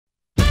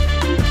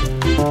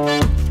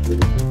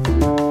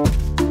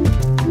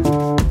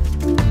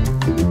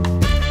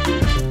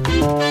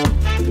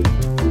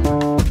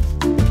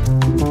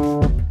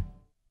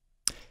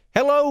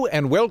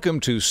and welcome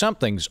to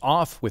Something's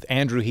Off with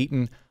Andrew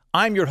Heaton.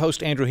 I'm your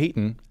host, Andrew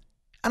Heaton,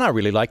 and I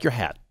really like your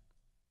hat.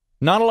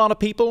 Not a lot of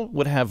people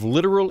would have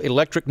literal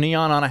electric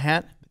neon on a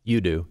hat.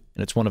 You do,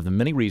 and it's one of the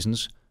many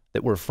reasons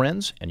that we're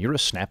friends and you're a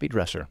snappy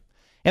dresser.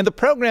 And the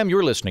program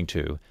you're listening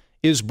to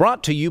is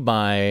brought to you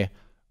by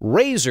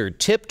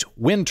razor-tipped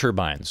wind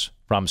turbines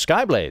from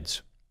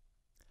Skyblades.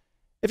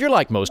 If you're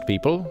like most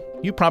people,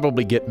 you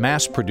probably get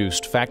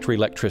mass-produced factory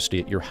electricity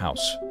at your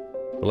house.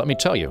 But let me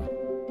tell you,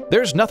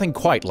 there's nothing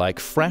quite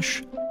like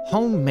fresh,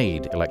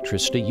 homemade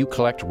electricity you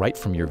collect right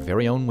from your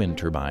very own wind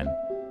turbine.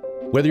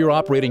 Whether you're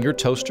operating your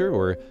toaster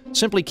or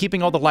simply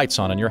keeping all the lights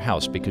on in your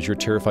house because you're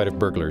terrified of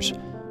burglars,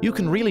 you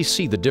can really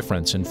see the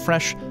difference in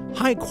fresh,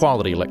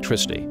 high-quality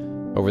electricity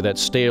over that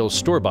stale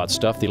store-bought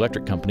stuff the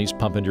electric companies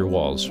pump into your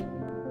walls.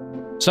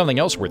 Something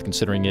else worth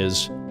considering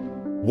is,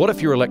 what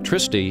if your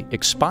electricity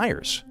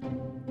expires?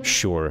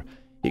 Sure,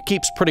 it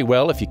keeps pretty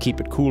well if you keep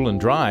it cool and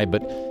dry,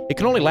 but it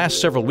can only last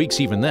several weeks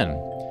even then.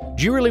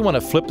 Do you really want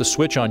to flip the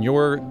switch on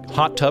your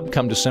hot tub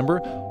come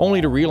December,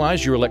 only to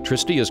realize your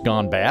electricity has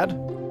gone bad?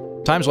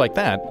 Times like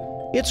that,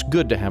 it's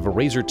good to have a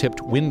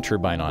razor-tipped wind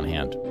turbine on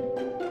hand.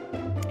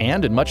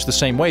 And in much the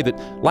same way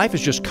that life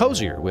is just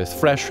cozier with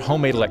fresh,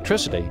 homemade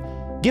electricity,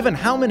 given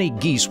how many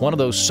geese one of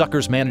those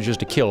suckers manages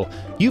to kill,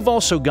 you've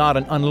also got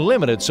an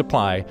unlimited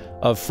supply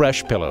of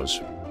fresh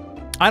pillows.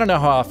 I don't know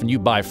how often you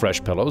buy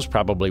fresh pillows,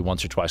 probably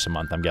once or twice a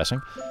month, I'm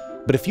guessing.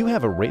 But if you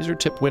have a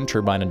razor-tipped wind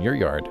turbine in your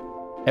yard,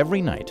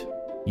 every night,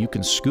 you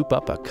can scoop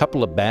up a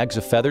couple of bags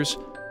of feathers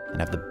and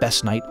have the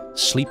best night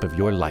sleep of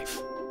your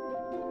life.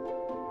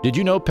 Did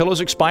you know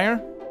pillows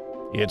expire?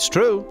 It's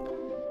true.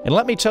 And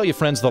let me tell you,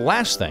 friends, the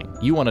last thing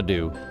you want to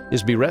do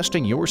is be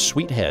resting your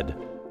sweet head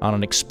on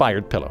an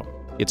expired pillow.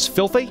 It's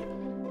filthy,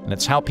 and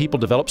it's how people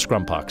develop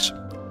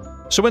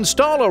scrumpox. So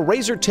install a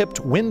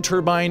razor-tipped wind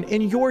turbine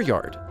in your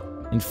yard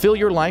and fill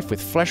your life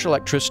with fresh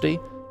electricity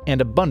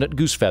and abundant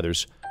goose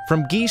feathers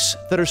from geese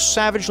that are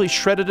savagely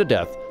shredded to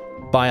death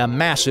by a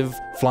massive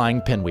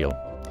flying pinwheel.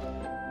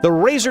 The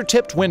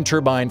razor-tipped wind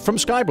turbine from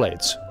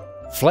Skyblades.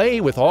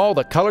 Flay with all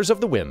the colors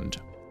of the wind.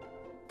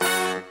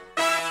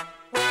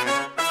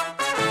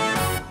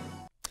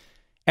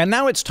 And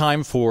now it's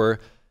time for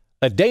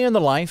a day in the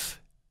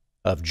life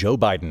of Joe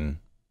Biden.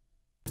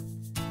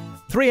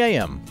 3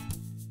 a.m.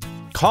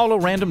 Call a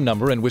random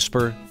number and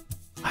whisper,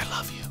 "I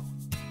love you."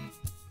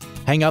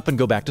 Hang up and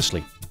go back to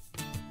sleep.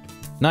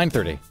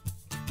 9:30.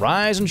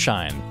 Rise and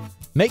shine.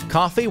 Make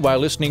coffee while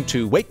listening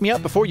to Wake Me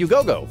Up Before You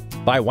Go-Go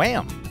by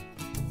Wham!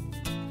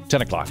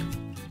 10 o'clock.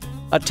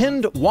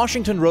 Attend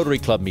Washington Rotary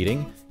Club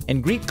meeting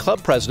and greet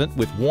club president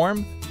with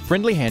warm,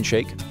 friendly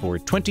handshake for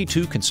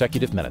 22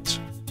 consecutive minutes.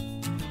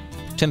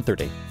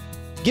 10:30.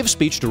 Give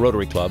speech to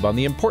Rotary Club on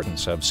the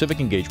importance of civic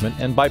engagement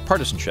and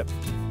bipartisanship.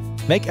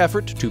 Make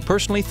effort to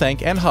personally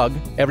thank and hug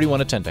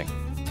everyone attending.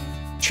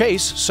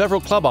 Chase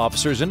several club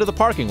officers into the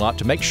parking lot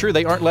to make sure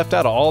they aren't left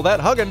out of all that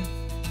hugging.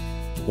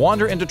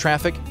 Wander into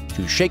traffic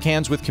to shake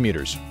hands with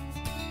commuters.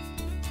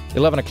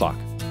 11 o'clock.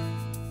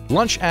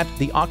 Lunch at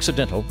the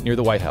Occidental near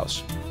the White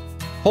House.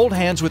 Hold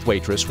hands with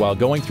waitress while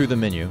going through the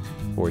menu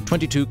for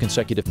 22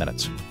 consecutive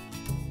minutes.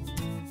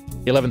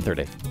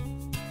 11:30.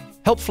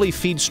 Helpfully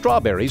feed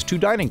strawberries to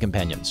dining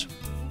companions.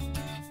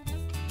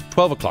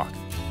 12 o'clock.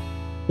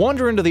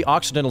 Wander into the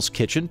Occidental's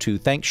kitchen to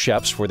thank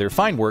chefs for their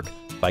fine work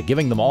by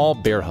giving them all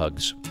bear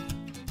hugs.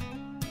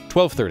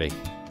 12:30.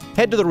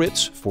 Head to the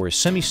Ritz for a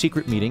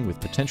semi-secret meeting with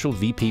potential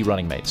VP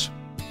running mates.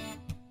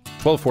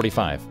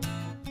 12:45.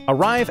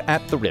 Arrive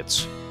at the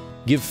Ritz.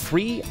 Give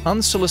free,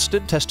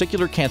 unsolicited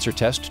testicular cancer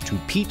test to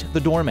Pete the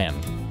doorman.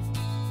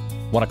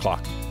 1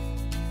 o'clock.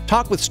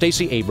 Talk with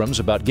Stacey Abrams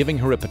about giving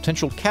her a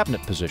potential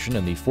cabinet position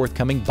in the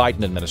forthcoming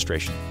Biden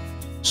administration.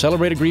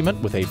 Celebrate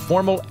agreement with a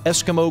formal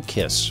Eskimo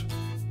kiss.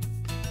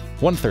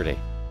 1:30.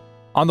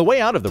 On the way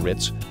out of the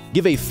Ritz,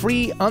 give a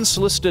free,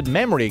 unsolicited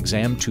memory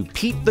exam to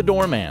Pete the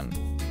doorman.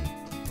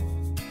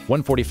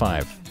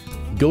 1:45.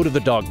 Go to the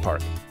dog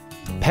park.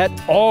 Pet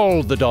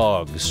all the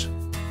dogs.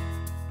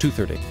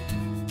 2:30.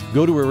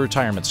 Go to a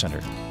retirement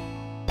center.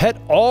 Pet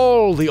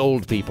all the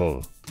old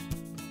people.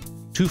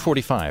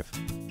 2:45.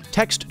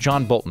 Text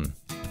John Bolton.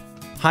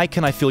 Hi,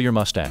 can I feel your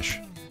mustache?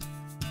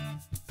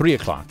 3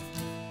 o'clock.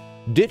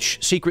 Ditch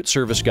Secret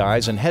Service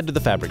guys and head to the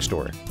fabric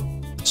store.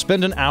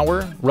 Spend an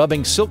hour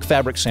rubbing silk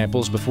fabric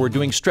samples before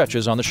doing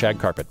stretches on the shag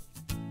carpet.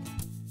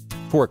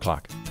 4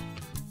 o'clock.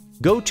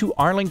 Go to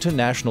Arlington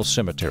National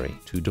Cemetery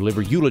to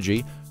deliver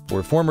eulogy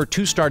for former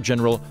two-star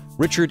General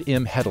Richard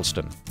M.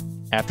 Heddleston.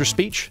 After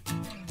speech,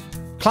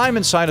 climb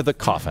inside of the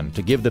coffin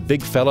to give the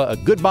big fella a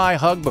goodbye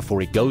hug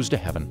before he goes to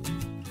heaven.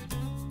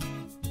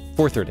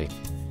 4:30.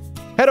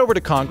 Head over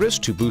to Congress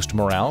to boost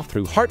morale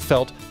through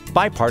heartfelt,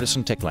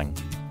 bipartisan tickling.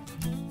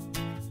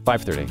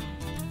 5:30.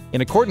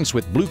 In accordance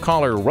with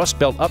blue-collar Rust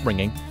Belt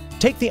upbringing,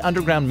 take the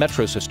underground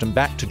metro system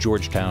back to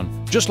Georgetown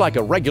just like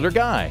a regular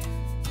guy.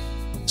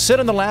 Sit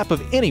in the lap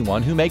of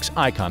anyone who makes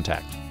eye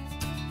contact.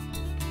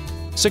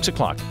 6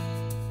 o'clock.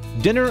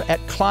 Dinner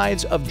at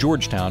Clyde's of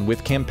Georgetown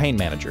with campaign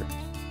manager.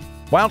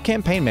 While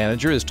campaign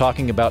manager is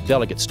talking about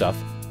delegate stuff,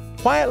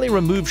 quietly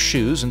remove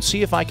shoes and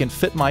see if I can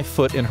fit my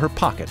foot in her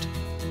pocket.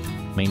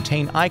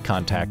 Maintain eye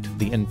contact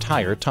the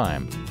entire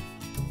time.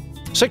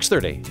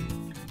 6:30.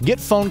 Get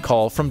phone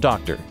call from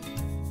doctor.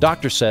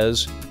 Doctor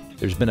says,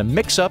 there's been a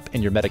mix-up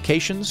in your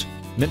medications,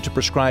 meant to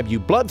prescribe you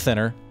blood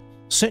thinner,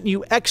 sent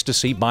you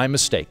ecstasy by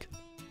mistake.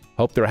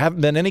 Hope there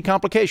haven't been any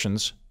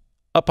complications.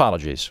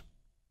 Apologies.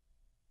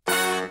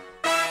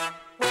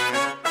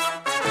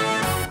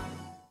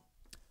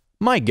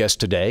 My guest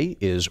today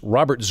is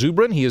Robert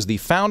Zubrin. He is the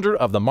founder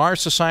of the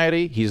Mars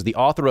Society. He is the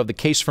author of The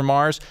Case for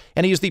Mars,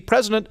 and he is the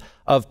president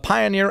of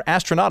Pioneer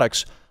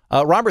Astronautics.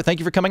 Robert, thank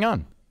you for coming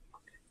on.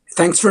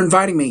 Thanks for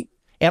inviting me.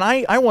 And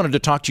I wanted to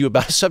talk to you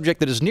about a subject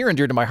that is near and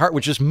dear to my heart,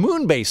 which is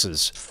moon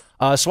bases.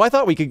 So I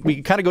thought we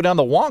could kind of go down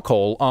the wonk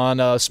hole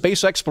on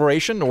space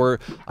exploration, or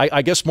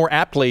I guess more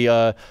aptly,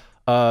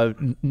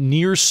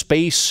 near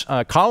space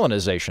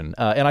colonization.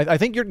 And I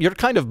think you're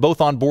kind of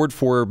both on board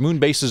for moon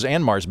bases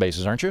and Mars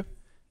bases, aren't you?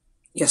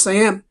 Yes, I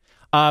am.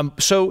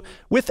 So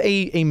with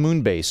a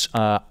moon base,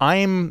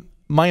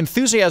 my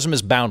enthusiasm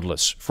is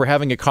boundless for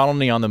having a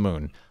colony on the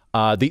moon.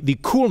 The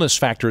coolness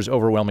factor is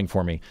overwhelming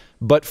for me.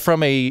 But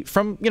from a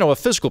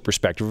physical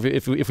perspective,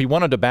 if we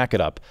wanted to back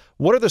it up,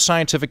 what are the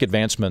scientific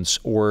advancements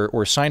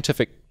or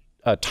scientific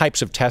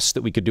types of tests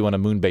that we could do on a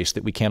moon base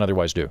that we can't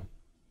otherwise do?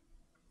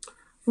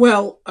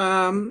 Well,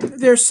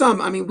 there's some.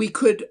 I mean, we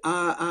could.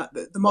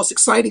 The most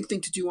exciting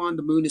thing to do on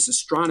the moon is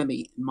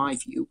astronomy, in my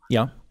view.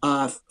 Yeah.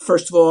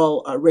 First of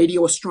all,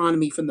 radio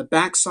astronomy from the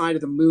backside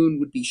of the moon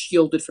would be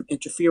shielded from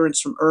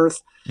interference from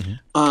Earth. Mm-hmm.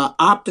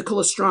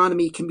 Optical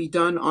astronomy can be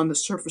done on the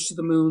surface of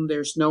the moon.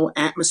 There's no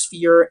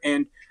atmosphere,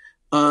 and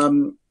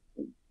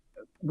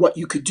what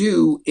you could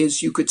do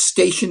is you could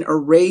station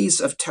arrays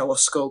of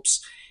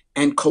telescopes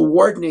and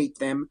coordinate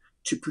them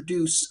to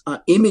produce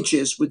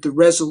images with the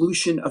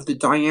resolution of the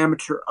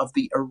diameter of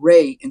the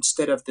array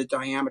instead of the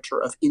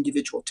diameter of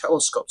individual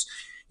telescopes.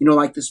 You know,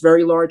 like this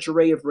very large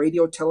array of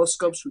radio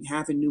telescopes we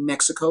have in New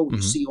Mexico, where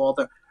you see all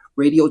the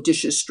radio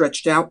dishes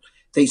stretched out.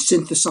 They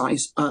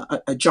synthesize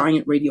a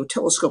giant radio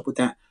telescope with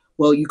that.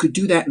 Well, you could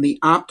do that in the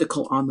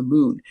optical on the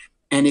moon.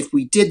 And if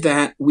we did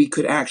that, we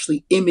could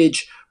actually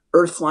image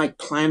Earth-like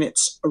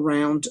planets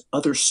around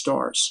other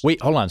stars.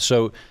 Wait, hold on.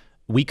 So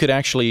we could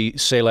actually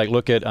say, like,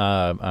 look at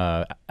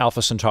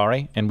Alpha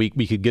Centauri, and we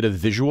could get a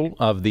visual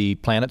of the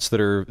planets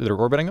that are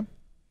orbiting them?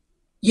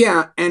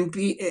 Yeah, and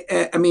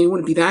it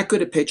wouldn't be that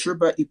good a picture,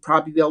 but you'd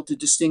probably be able to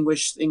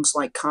distinguish things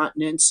like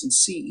continents and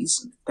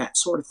seas and that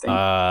sort of thing.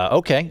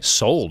 Okay,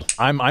 sold.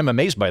 I'm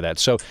amazed by that.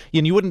 So,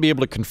 you wouldn't be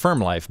able to confirm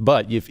life,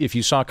 but if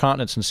you saw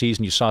continents and seas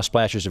and you saw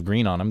splashes of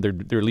green on them,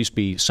 there'd at least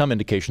be some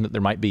indication that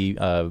there might be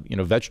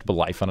vegetable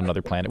life on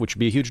another planet, which would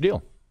be a huge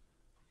deal.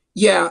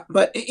 Yeah,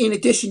 but in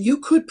addition, you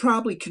could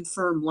probably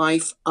confirm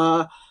life.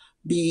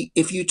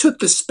 If you took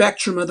the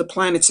spectrum of the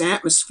planet's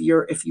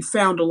atmosphere, if you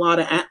found a lot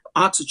of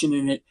oxygen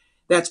in it,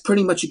 that's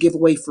pretty much a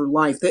giveaway for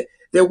life.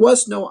 There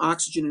was no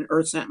oxygen in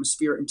Earth's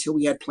atmosphere until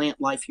we had plant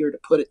life here to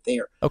put it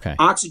there. Okay.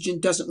 Oxygen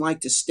doesn't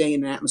like to stay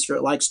in an atmosphere;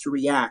 it likes to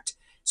react.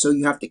 So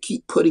you have to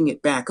keep putting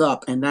it back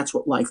up, and that's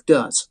what life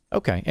does.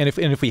 Okay, and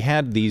if we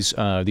had these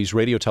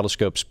radio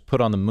telescopes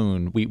put on the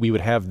moon, we would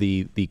have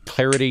the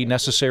clarity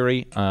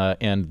necessary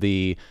and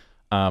the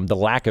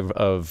lack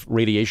of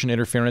radiation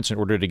interference in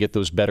order to get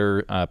those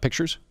better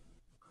pictures?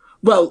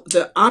 Well,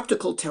 the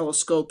optical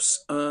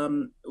telescopes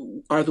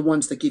are the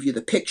ones that give you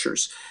the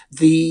pictures.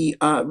 The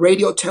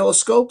radio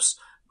telescopes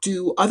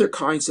do other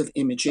kinds of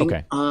imaging.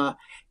 Okay.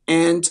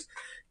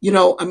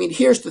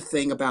 Here's the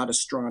thing about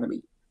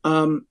astronomy.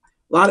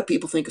 A lot of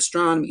people think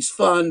astronomy is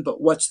fun,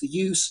 but what's the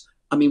use?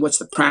 What's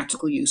the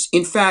practical use?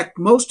 In fact,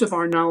 most of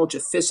our knowledge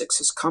of physics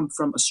has come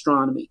from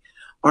astronomy.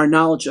 Our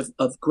knowledge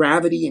of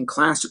gravity and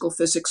classical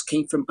physics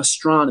came from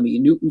astronomy.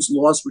 Newton's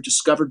laws were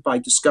discovered by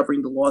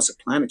discovering the laws of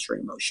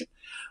planetary motion.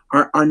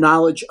 Our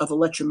knowledge of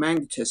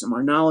electromagnetism,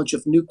 our knowledge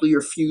of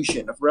nuclear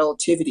fusion, of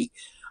relativity.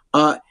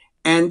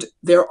 And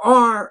there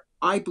are,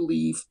 I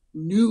believe,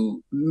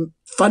 new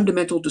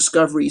fundamental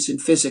discoveries in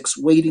physics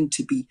waiting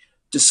to be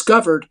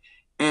discovered.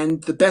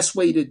 And the best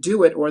way to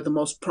do it, or the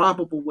most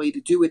probable way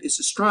to do it, is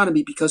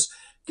astronomy, because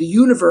the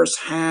universe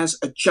has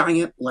a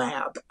giant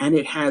lab, and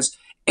it has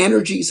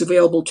energies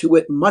available to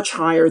it much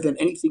higher than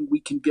anything we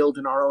can build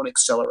in our own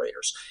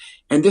accelerators.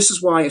 And this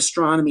is why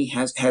astronomy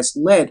has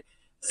led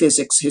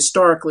physics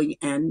historically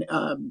and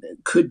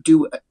could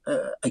do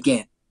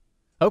again.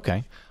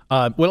 Okay.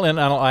 Well, and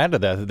I'll add to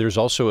that, there's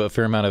also a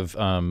fair amount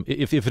of,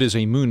 if it is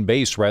a moon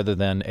base rather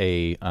than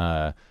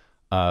a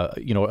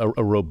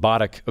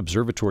robotic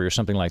observatory or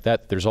something like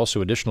that, there's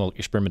also additional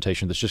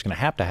experimentation that's just going to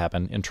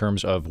happen in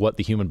terms of what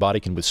the human body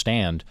can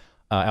withstand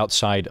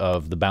outside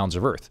of the bounds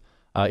of Earth.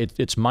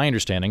 It's my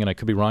understanding, and I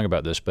could be wrong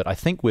about this, but I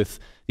think with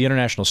the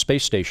International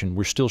Space Station,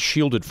 we're still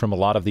shielded from a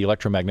lot of the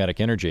electromagnetic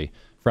energy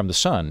from the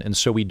sun, and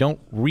so we don't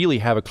really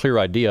have a clear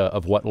idea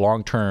of what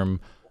long-term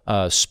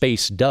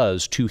space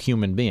does to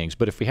human beings.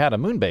 But if we had a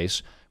moon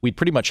base, we'd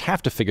pretty much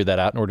have to figure that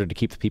out in order to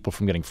keep the people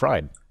from getting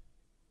fried.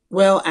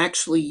 Well,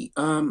 actually,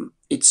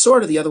 it's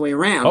sort of the other way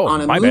around. Oh,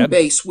 on a my moon bad.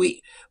 base,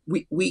 we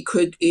we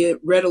could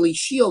readily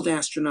shield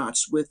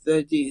astronauts with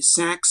the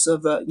sacks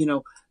of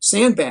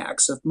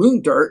sandbags of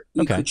moon dirt.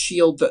 We Okay. could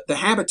shield the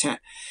habitat.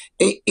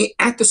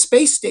 At the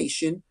space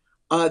station,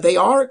 they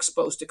are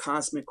exposed to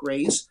cosmic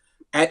rays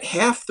at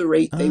half the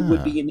rate they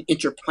would be in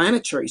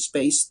interplanetary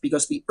space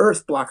because the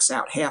Earth blocks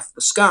out half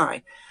the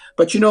sky.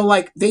 But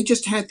like they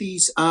just had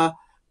these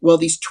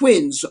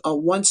twins.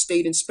 One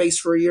stayed in space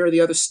for a year,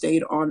 the other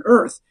stayed on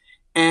Earth.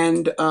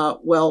 And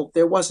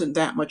there wasn't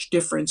that much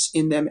difference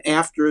in them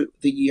after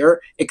the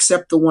year,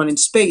 except the one in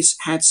space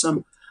had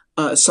some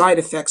side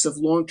effects of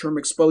long-term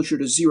exposure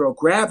to zero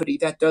gravity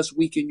that does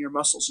weaken your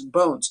muscles and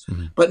bones.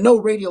 Mm-hmm. But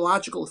no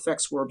radiological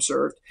effects were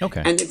observed.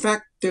 Okay. And in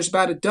fact, there's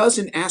about a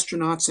dozen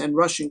astronauts and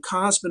Russian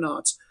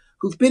cosmonauts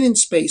who've been in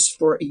space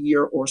for a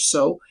year or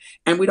so,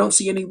 and we don't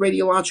see any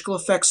radiological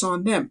effects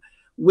on them,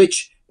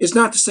 which is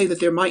not to say that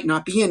there might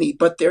not be any,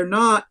 but they're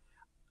not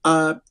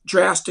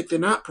drastic, they're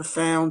not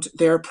profound.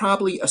 They're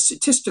probably a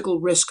statistical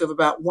risk of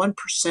about 1%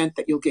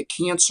 that you'll get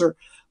cancer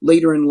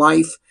later in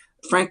life.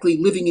 Frankly,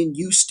 living in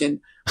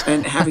Houston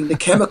and having the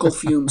chemical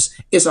fumes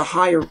is a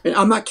higher,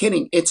 I'm not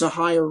kidding, it's a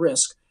higher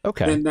risk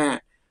than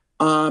that.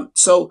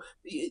 So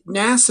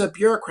NASA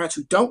bureaucrats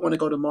who don't want to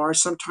go to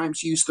Mars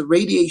sometimes use the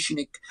radiation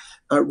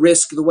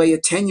risk the way a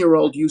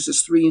 10-year-old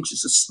uses 3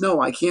 inches of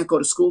snow. I can't go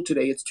to school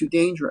today, it's too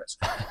dangerous.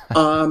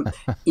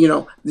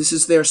 This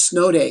is their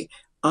snow day.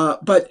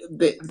 But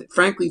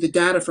frankly, the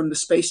data from the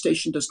space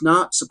station does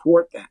not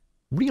support that.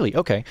 Really?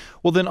 Okay.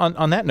 Well, then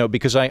on that note,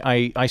 because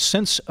I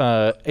sense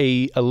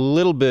a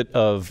little bit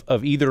of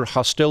either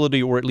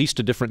hostility or at least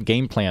a different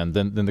game plan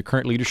than the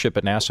current leadership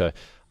at NASA.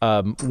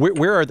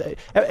 Where are they?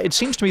 It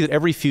seems to me that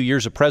every few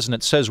years a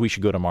president says we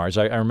should go to Mars.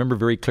 I remember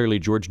very clearly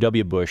George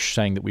W. Bush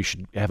saying that we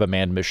should have a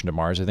manned mission to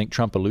Mars. I think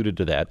Trump alluded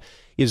to that.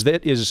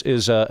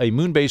 Is a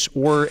moon base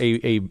or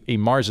a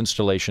Mars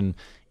installation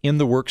in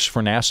the works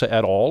for NASA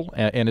at all?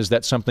 And is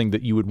that something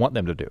that you would want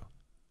them to do?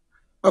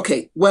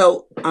 Okay.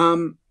 Well,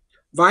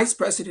 Vice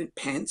President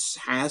Pence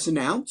has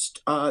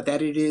announced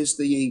that it is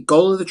the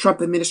goal of the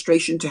Trump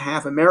administration to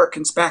have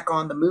Americans back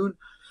on the moon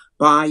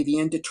by the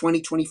end of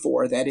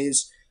 2024. That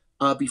is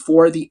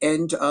before the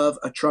end of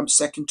a Trump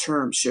second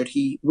term, should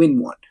he win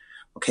one.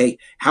 Okay.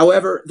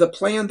 However, the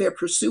plan they're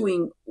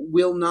pursuing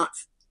will not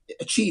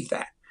achieve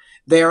that.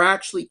 They are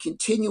actually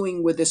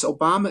continuing with this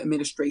Obama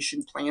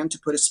administration plan to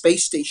put a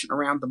space station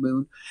around the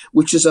moon,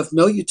 which is of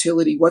no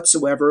utility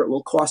whatsoever. It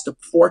will cost a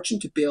fortune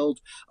to build,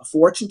 a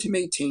fortune to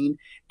maintain,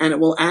 and it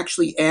will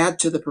actually add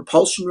to the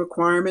propulsion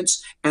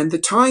requirements and the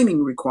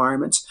timing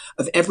requirements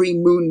of every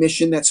moon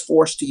mission that's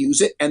forced to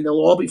use it. And they'll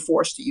all be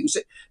forced to use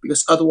it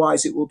because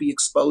otherwise it will be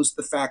exposed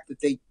to the fact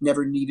that they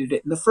never needed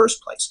it in the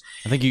first place.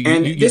 I think you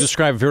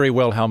describe very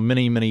well how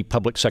many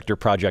public sector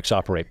projects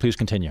operate. Please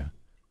continue.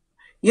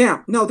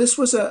 Yeah, no, this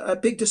was a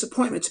big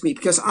disappointment to me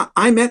because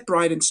I met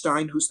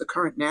Bridenstine, who's the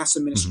current NASA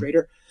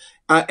administrator,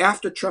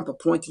 after Trump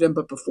appointed him,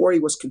 but before he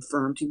was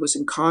confirmed. He was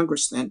in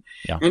Congress then.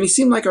 Yeah. And he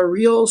seemed like a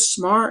real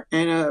smart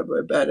and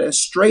a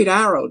straight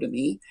arrow to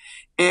me.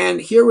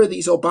 And here were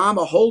these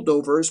Obama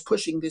holdovers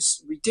pushing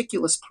this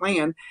ridiculous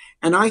plan.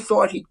 And I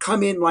thought he'd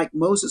come in like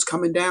Moses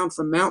coming down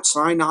from Mount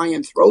Sinai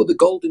and throw the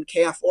golden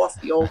calf off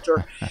the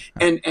altar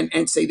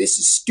and say, this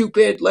is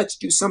stupid. Let's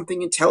do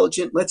something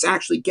intelligent. Let's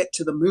actually get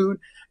to the moon.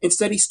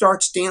 Instead, he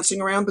starts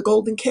dancing around the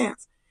golden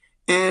calf.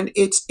 And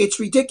it's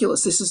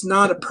ridiculous. This is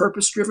not a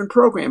purpose-driven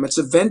program. It's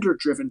a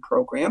vendor-driven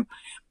program.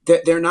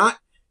 They're not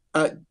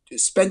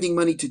spending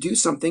money to do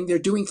something. They're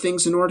doing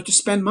things in order to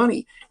spend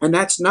money. And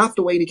that's not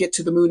the way to get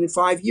to the moon in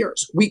 5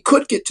 years. We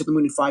could get to the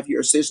moon in 5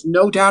 years. There's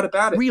no doubt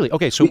about it. Really?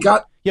 Okay, so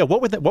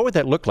what would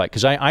that look like?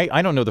 Because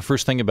I don't know the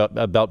first thing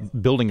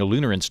about building a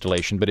lunar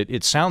installation, but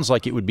it sounds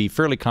like it would be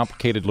fairly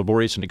complicated,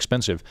 laborious, and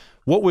expensive.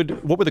 What would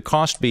the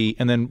cost be?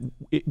 And then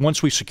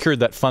once we secured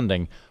that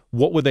funding,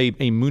 what would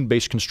a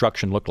moon-based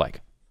construction look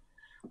like?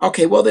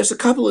 Okay, well, there's a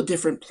couple of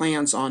different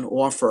plans on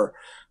offer.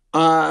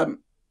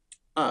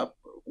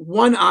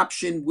 One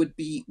option would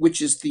be,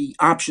 which is the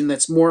option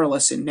that's more or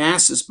less in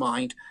NASA's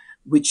mind,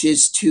 which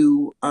is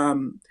to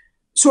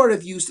sort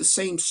of use the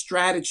same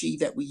strategy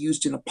that we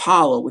used in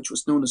Apollo, which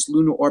was known as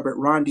Lunar Orbit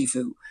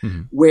Rendezvous,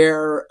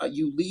 where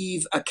you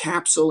leave a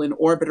capsule in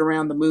orbit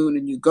around the moon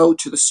and you go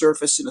to the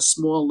surface in a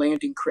small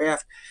landing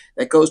craft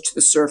that goes to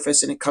the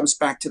surface and it comes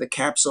back to the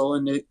capsule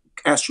and the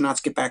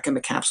astronauts get back in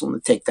the capsule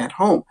and they take that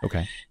home.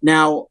 Okay.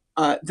 Now,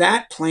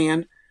 that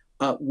plan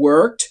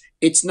worked.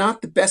 It's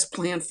not the best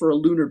plan for a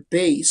lunar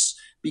base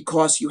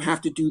because you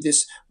have to do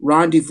this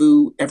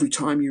rendezvous every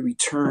time you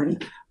return.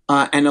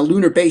 And a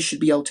lunar base should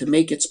be able to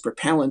make its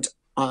propellant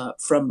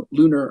from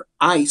lunar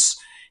ice,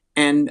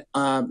 and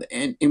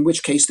in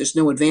which case there's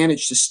no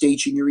advantage to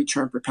staging your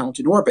return propellant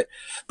in orbit.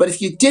 But if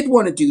you did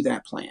want to do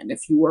that plan,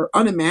 if you were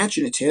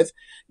unimaginative,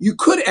 you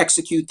could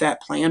execute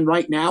that plan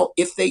right now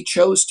if they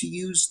chose to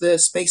use the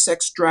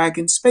SpaceX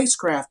Dragon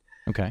spacecraft,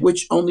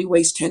 which only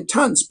weighs 10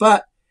 tons.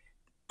 But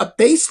a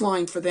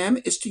baseline for them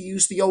is to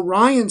use the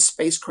Orion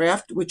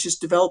spacecraft, which is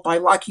developed by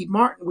Lockheed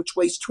Martin, which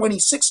weighs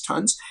 26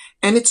 tons,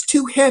 and it's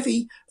too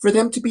heavy for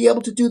them to be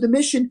able to do the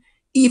mission,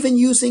 even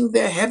using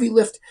the heavy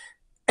lift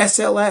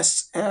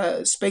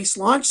SLS Space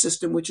Launch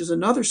System, which is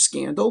another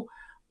scandal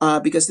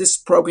because this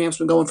program's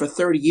been going for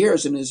 30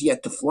 years and is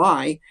yet to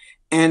fly.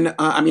 And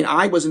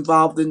I was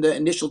involved in the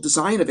initial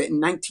design of it in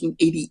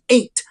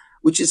 1988,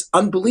 which is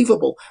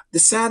unbelievable. The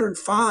Saturn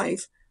V,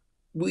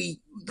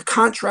 the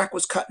contract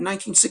was cut in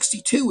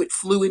 1962. It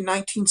flew in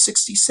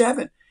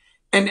 1967.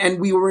 And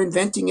we were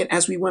inventing it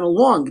as we went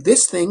along.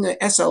 This thing, the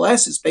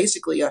SLS, is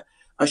basically a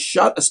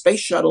space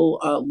shuttle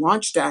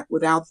launch stack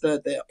without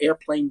the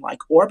airplane-like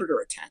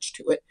orbiter attached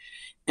to it.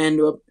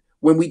 And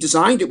when we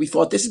designed it, we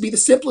thought this would be the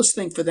simplest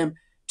thing for them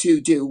to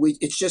do.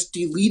 It's just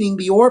deleting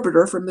the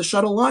orbiter from the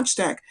shuttle launch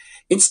stack.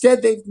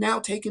 Instead, they've now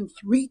taken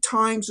 3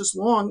 times as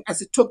long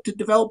as it took to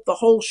develop the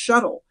whole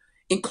shuttle,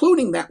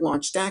 including that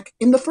launch stack,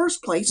 in the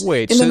first place in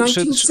the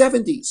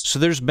 1970s. So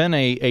there's been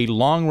a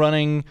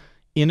long-running,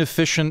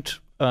 inefficient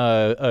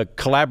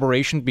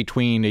collaboration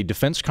between a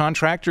defense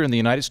contractor and the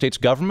United States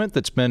government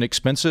that's been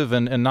expensive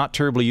and not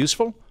terribly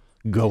useful?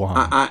 Go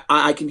on.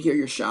 I can hear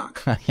your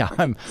shock.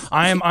 Yeah,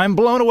 I'm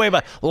blown away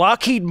by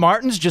Lockheed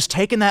Martin's just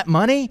taking that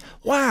money.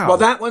 Wow. Well,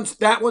 that one's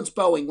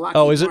Boeing.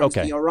 Lockheed is it? Martin's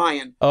Okay. the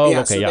Orion. Oh, yeah,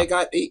 okay. So Yeah. they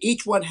got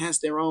each one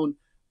has their own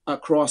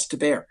cross to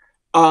bear,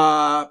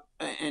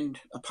 and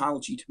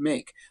apology to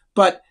make.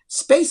 But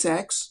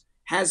SpaceX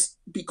has,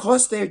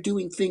 because they're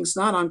doing things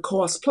not on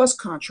cost plus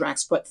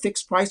contracts, but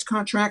fixed price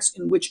contracts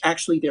in which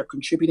actually they're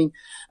contributing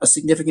a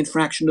significant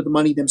fraction of the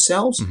money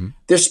themselves. Mm-hmm.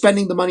 They're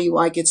spending the money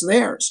like it's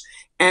theirs.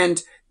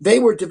 And they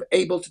were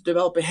able to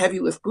develop a heavy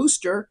lift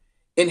booster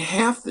in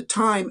half the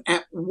time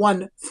at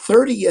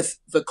 1/30th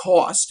the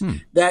cost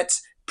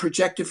that's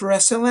projected for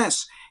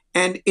SLS.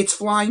 And it's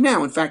flying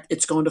now. In fact,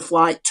 it's going to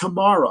fly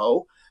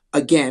tomorrow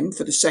again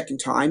for the second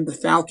time, the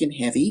Falcon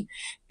Heavy.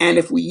 And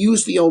if we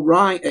use the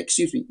Orion,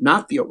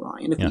 not the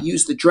Orion, if we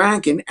use the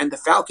Dragon and the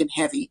Falcon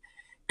Heavy,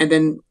 and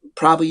then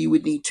probably you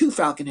would need 2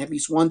 Falcon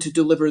Heavies, one to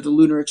deliver the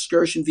lunar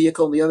excursion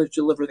vehicle and the other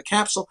to deliver the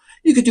capsule,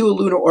 you could do a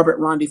lunar orbit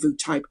rendezvous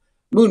type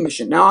moon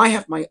mission. Now, I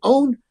have my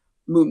own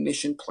moon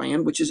mission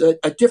plan, which is a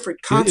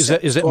different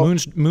concept. Is that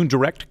Moon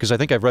Direct? Because I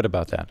think I've read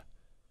about that.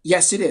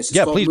 Yes, it is.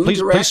 It's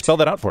please spell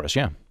that out for us.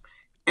 Yeah.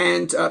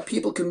 And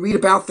people can read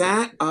about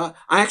that. I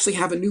actually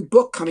have a new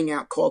book coming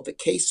out called The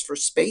Case for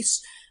Space.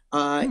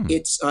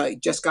 It's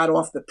just got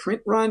off the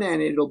print run,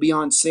 and it'll be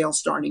on sale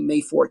starting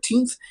May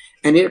 14th.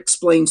 And it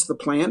explains the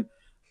plan.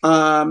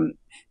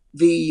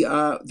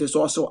 There's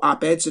also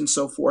op-eds and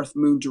so forth,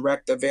 Moon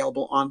Direct,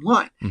 available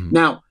online. Mm-hmm.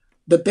 Now,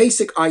 the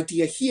basic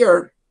idea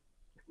here,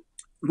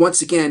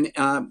 once again,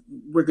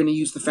 we're going to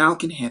use the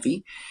Falcon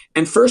Heavy.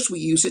 And first we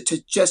use it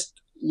to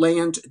just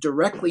land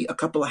directly a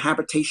couple of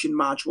habitation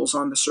modules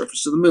on the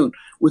surface of the moon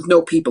with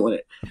no people in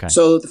it. Okay.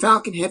 So the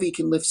Falcon Heavy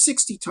can lift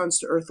 60 tons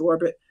to Earth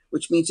orbit,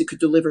 which means it could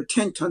deliver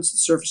 10 tons to the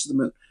surface of the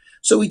moon.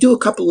 So we do a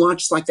couple of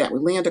launches like that. We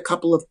land a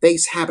couple of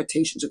base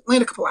habitations,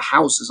 land a couple of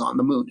houses on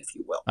the moon, if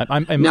you will.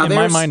 In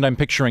my mind, I'm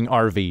picturing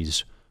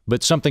RVs,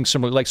 but something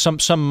similar, like some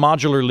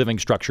modular living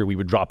structure we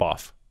would drop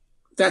off.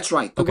 That's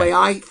right. The way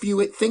I view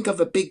it, think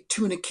of a big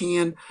tuna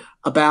can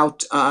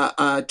about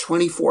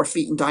 24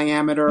 feet in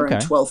diameter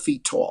and 12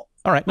 feet tall.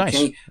 All right, nice.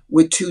 Okay,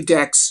 with 2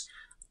 decks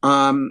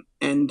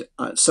and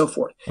so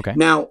forth. Okay.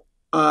 Now,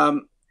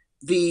 so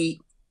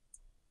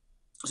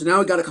now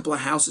we've got a couple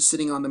of houses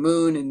sitting on the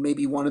moon, and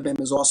maybe one of them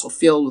is also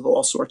filled with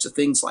all sorts of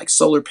things like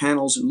solar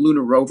panels and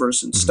lunar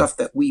rovers and stuff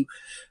that we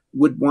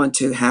would want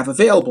to have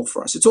available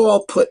for us. It's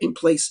all put in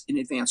place in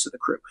advance of the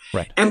crew.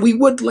 Right. And we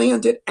would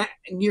land it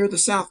near the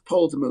south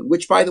pole of the moon,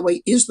 which, by the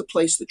way, is the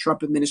place the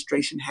Trump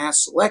administration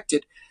has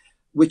selected,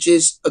 which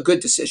is a good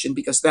decision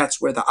because that's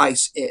where the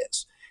ice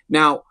is.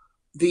 Now,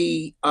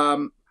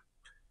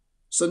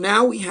 so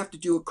now we have to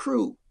do a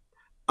crew.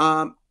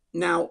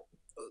 Now,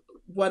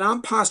 what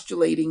I'm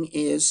postulating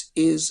is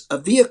a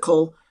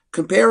vehicle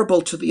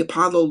comparable to the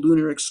Apollo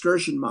Lunar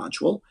Excursion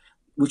Module,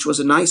 which was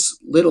a nice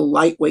little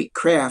lightweight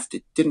craft.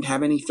 It didn't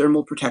have any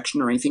thermal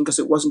protection or anything because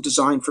it wasn't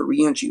designed for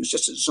reentry. It was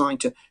just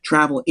designed to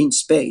travel in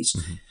space.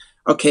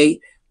 Mm-hmm.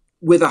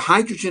 With a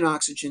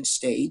hydrogen-oxygen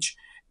stage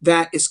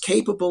that is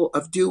capable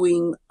of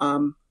doing,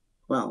 I'm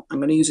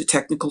going to use a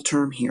technical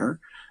term here,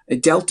 a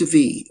delta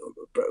V,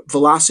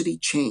 velocity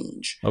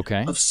change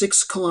of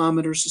 6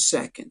 kilometers a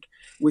second,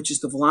 which is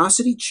the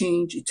velocity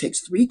change. It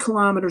takes 3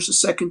 kilometers a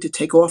second to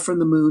take off from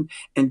the moon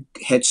and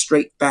head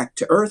straight back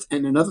to Earth,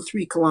 and another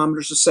 3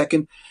 kilometers a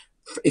second,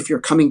 if you're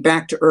coming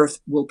back to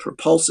Earth, will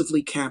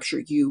propulsively capture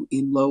you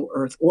in low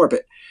Earth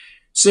orbit.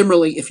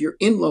 Similarly, if you're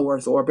in low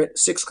Earth orbit,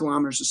 6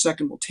 kilometers a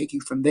second will take you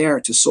from there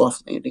to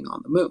soft landing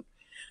on the moon.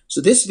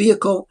 So this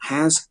vehicle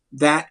has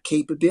that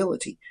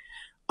capability.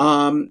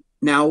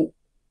 Now,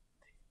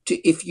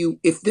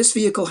 if this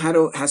vehicle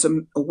has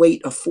a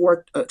weight of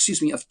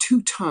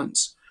 2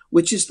 tons,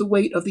 which is the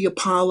weight of the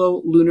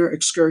Apollo Lunar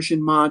Excursion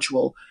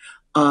Module,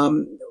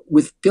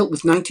 built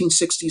with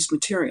 1960s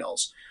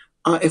materials,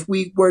 if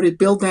we were to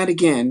build that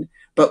again,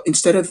 but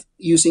instead of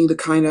using the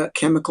kind of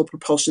chemical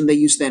propulsion they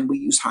used then, we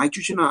use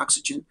hydrogen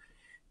oxygen,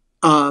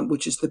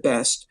 which is the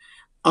best.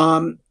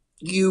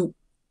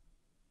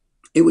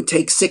 It would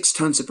take 6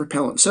 tons of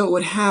propellant, so it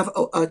would have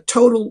a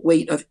total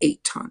weight of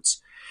 8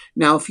 tons.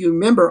 Now, if you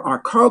remember, our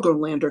cargo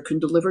lander can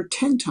deliver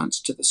 10 tons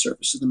to the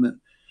surface of the moon.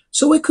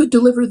 So it could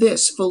deliver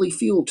this fully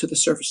fueled to the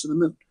surface of the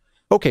moon.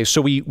 Okay,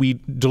 so we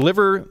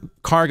deliver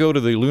cargo to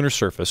the lunar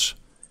surface.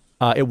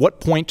 At what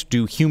point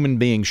do human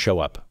beings show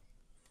up?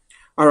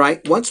 All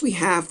right, once we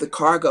have the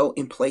cargo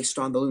placed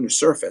on the lunar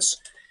surface,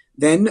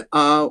 then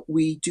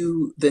we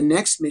do the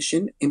next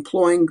mission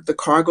employing the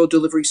cargo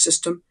delivery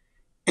system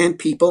and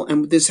people,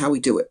 and this is how we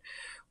do it.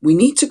 We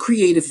need to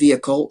create a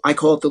vehicle. I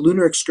call it the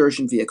Lunar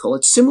Excursion Vehicle.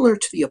 It's similar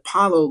to the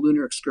Apollo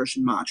Lunar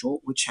Excursion Module,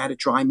 which had a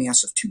dry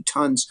mass of 2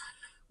 tons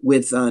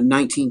with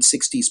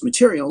 1960s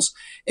materials,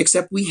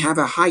 except we have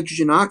a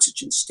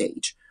hydrogen-oxygen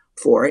stage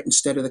for it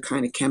instead of the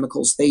kind of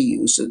chemicals they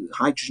use.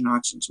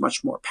 Hydrogen-oxygen is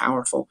much more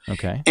powerful.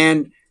 Okay.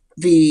 And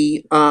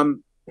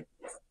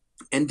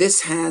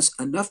this has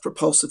enough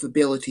propulsive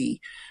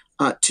ability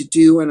to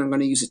do, and I'm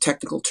going to use a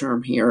technical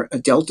term here, a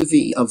delta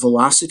V, a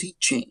velocity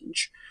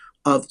change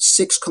of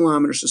 6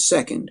 kilometers a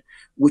second,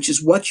 which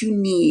is what you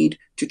need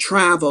to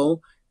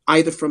travel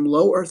either from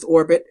low Earth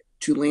orbit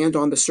to land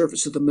on the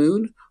surface of the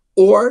moon,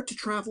 or to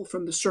travel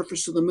from the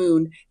surface of the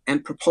moon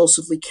and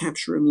propulsively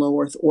capture in low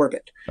Earth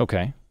orbit.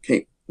 Okay.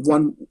 Okay.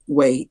 One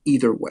way,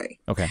 either way.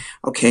 Okay.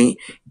 Okay.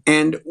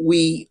 And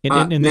we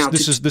and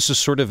this is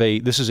sort of a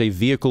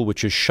vehicle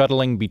which is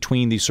shuttling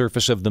between the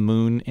surface of the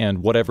moon and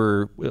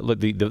whatever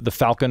the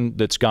Falcon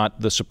that's got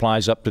the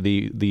supplies up to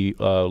the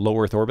low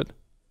Earth orbit.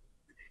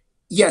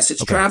 Yes,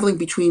 it's traveling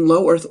between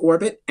low Earth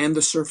orbit and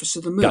the surface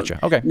of the moon. Gotcha.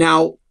 Okay.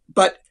 Now,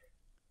 but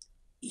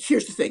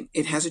here's the thing.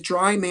 It has a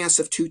dry mass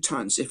of 2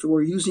 tons. If it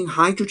were using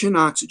hydrogen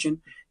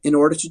oxygen, in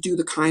order to do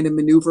the kind of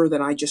maneuver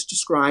that I just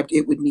described,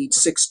 it would need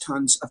 6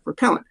 tons of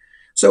propellant.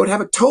 So it would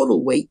have a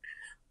total weight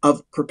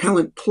of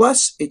propellant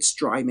plus its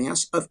dry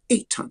mass of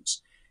 8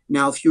 tons.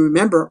 Now, if you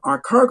remember, our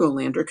cargo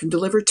lander can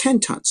deliver 10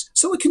 tons.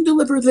 So it can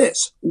deliver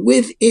this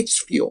with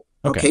its fuel.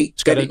 Okay,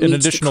 it's got an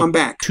additional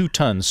 2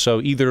 tons. So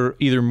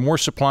either more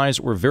supplies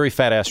or very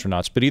fat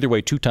astronauts, but either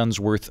way, 2 tons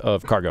worth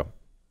of cargo.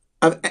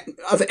 Of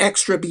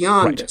extra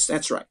beyond this.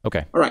 That's right.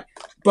 Okay. All right.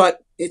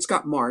 But it's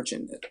got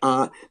margin.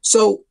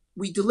 So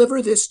we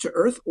deliver this to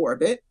Earth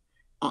orbit,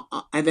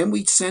 and then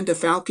we send a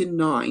Falcon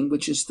 9,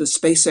 which is the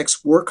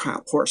SpaceX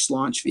workhorse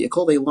launch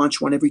vehicle. They launch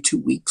one every 2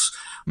 weeks.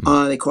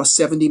 They cost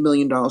 $70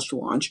 million to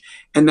launch.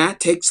 And that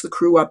takes the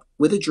crew up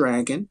with a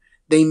Dragon.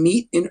 They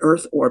meet in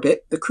Earth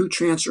orbit. The crew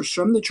transfers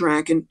from the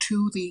Dragon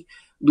to the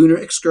Lunar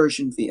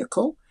Excursion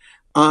Vehicle.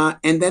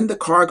 And then the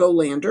cargo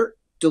lander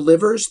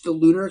delivers the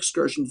Lunar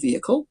Excursion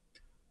Vehicle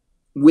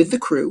with the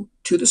crew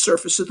to the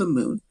surface of the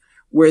moon,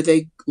 where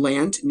they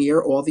land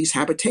near all these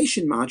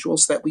habitation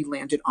modules that we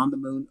landed on the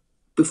moon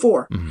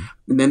before. Mm-hmm.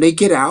 And then they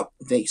get out,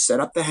 they set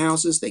up the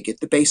houses, they get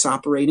the base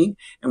operating,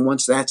 and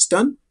once that's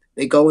done,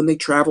 they go and they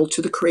travel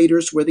to the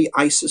craters where the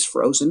ice is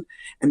frozen,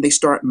 and they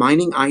start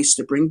mining ice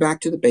to bring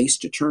back to the base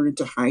to turn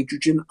into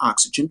hydrogen,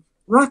 oxygen,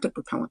 rocket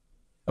propellant.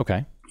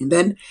 Okay. And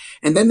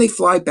then they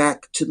fly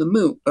back to the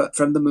moon,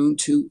 from the moon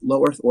to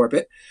low Earth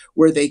orbit,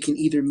 where they can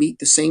either meet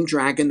the same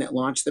Dragon that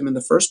launched them in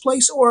the first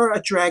place, or a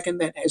Dragon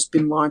that has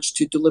been launched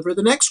to deliver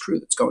the next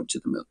crew that's going to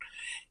the moon.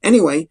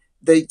 Anyway,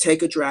 they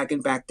take a Dragon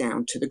back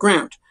down to the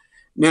ground.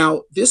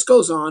 Now, this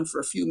goes on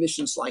for a few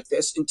missions like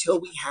this until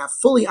we have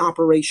fully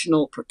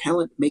operational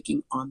propellant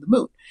making on the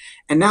moon.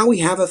 And now we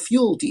have a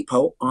fuel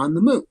depot on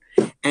the moon.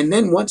 And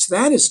then once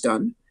that is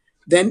done,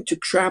 then to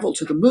travel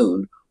to the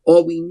moon,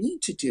 all we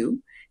need to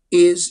do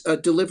is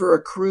deliver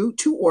a crew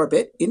to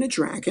orbit in a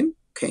Dragon,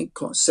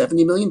 costs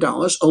 $70 million,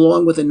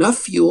 along with enough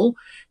fuel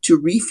to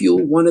refuel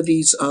one of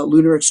these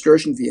lunar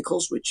excursion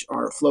vehicles, which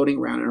are floating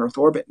around in Earth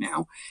orbit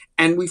now,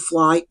 and we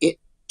fly it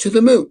to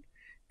the moon.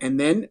 And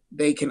then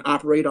they can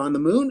operate on the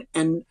moon,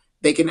 and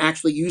they can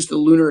actually use the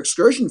lunar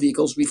excursion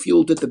vehicles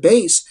refueled at the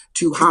base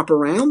to hop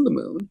around the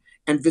moon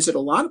and visit a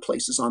lot of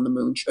places on the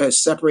moon,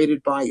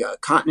 separated by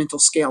continental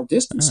scale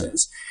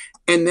distances.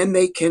 And then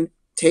they can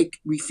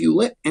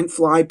refuel it and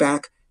fly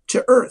back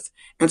to Earth.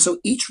 And so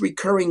each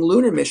recurring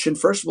lunar mission,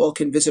 first of all,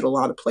 can visit a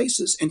lot of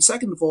places, and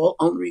second of all,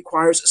 only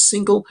requires a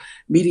single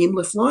medium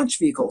lift launch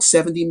vehicle,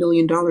 $70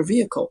 million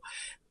vehicle.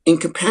 In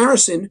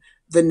comparison,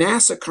 the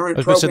NASA current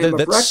program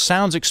that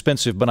sounds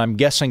expensive, but I'm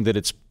guessing that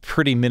it's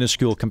pretty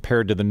minuscule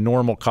compared to the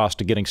normal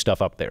cost of getting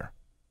stuff up there.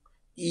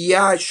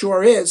 Yeah, it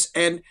sure is.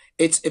 And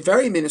it's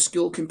very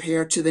minuscule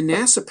compared to the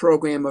NASA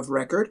program of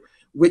record,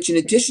 which in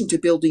addition to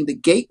building the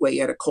Gateway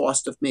at a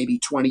cost of maybe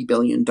 $20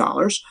 billion,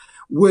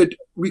 would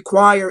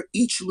require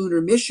each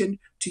lunar mission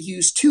to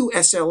use 2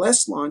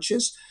 SLS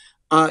launches,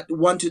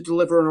 one to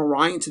deliver an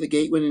Orion to the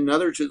Gateway and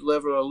another to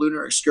deliver a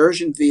lunar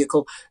excursion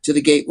vehicle to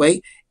the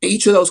Gateway.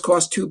 Each of those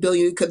costs $2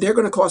 billion. They're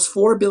going to cost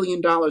 $4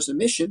 billion a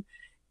mission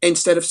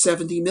instead of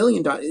 $70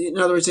 million. In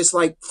other words, it's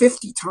like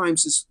 50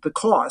 times the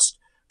cost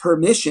per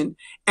mission.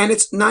 And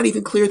it's not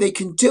even clear they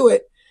can do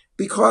it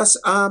because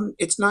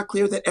it's not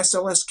clear that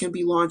SLS can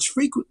be launched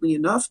frequently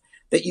enough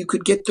that you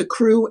could get the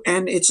crew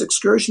and its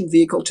excursion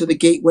vehicle to the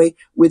Gateway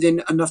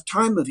within enough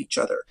time of each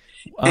other.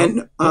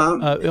 And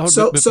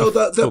so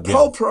the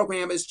whole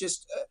program is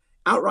just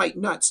outright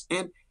nuts.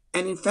 And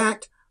in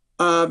fact,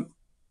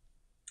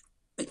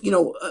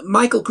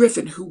 Michael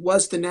Griffin, who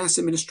was the NASA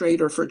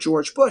administrator for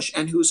George Bush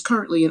and who is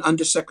currently an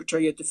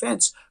undersecretary of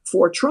defense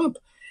for Trump,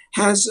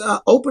 has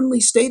openly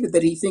stated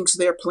that he thinks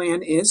their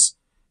plan is,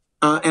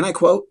 and I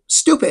quote,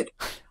 stupid.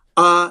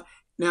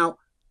 Now,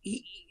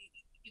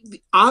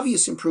 the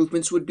obvious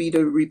improvements would be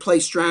to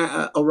replace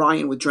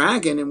Orion with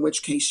Dragon, in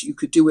which case you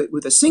could do it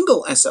with a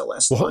single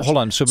SLS launch. Well, hold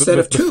on. So instead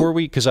of two. Before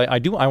we, because I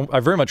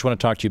very much want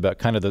to talk to you about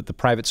kind of the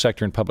private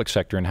sector and public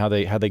sector and how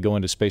they go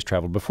into space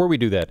travel. Before we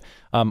do that,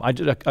 I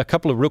did a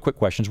couple of real quick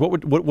questions.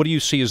 What do you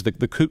see as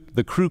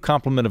the crew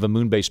complement of a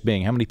moon-based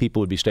being? How many people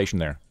would be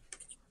stationed there?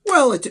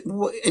 Well,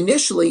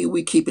 initially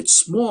we keep it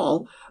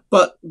small,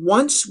 but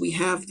once we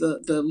have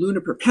the lunar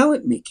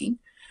propellant making,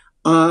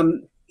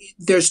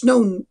 there's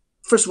no.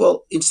 First of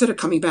all, instead of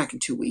coming back in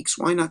 2 weeks,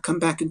 why not come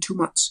back in 2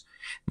 months?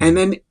 And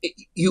then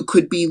you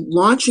could be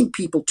launching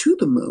people to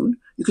the moon.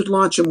 You could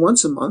launch them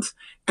once a month,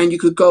 and you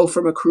could go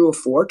from a crew of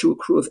 4 to a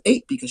crew of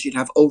 8 because you'd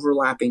have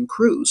overlapping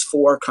crews,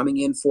 4 coming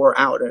in, 4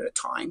 out at a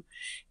time.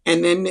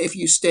 And then if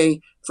you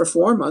stay for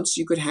 4 months,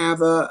 you could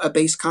have a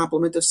base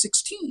complement of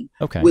 16,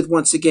 with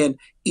once again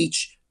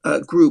each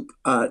group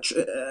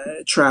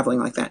traveling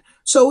like that.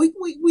 So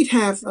we'd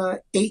have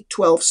 8,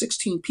 12,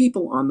 16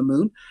 people on the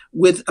moon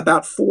with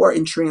about 4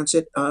 in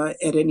transit at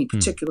any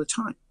particular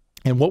time.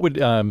 And what would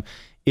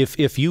if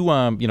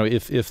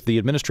the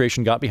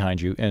administration got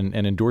behind you and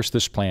endorsed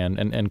this plan,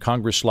 and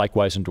Congress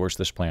likewise endorsed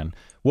this plan,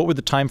 what would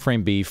the time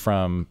frame be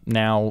from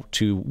now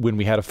to when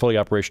we had a fully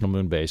operational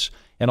moon base?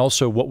 And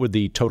also, what would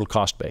the total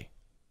cost be?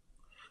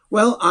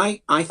 Well,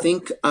 I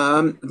think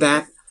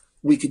that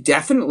we could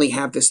definitely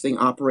have this thing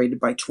operated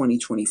by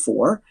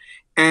 2024.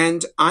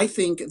 And I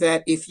think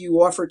that if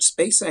you offered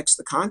SpaceX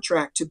the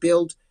contract to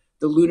build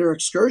the lunar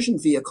excursion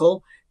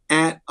vehicle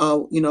at,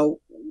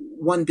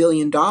 $1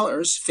 billion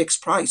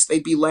fixed price,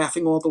 they'd be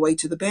laughing all the way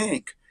to the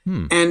bank.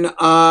 And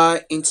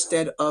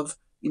instead of,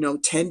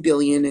 $10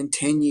 billion in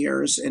 10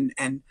 years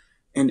and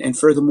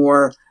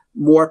furthermore,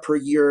 more per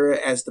year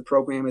as the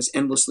program is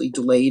endlessly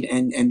delayed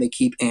and they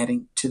keep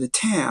adding to the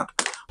tab.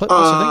 Plus,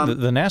 I think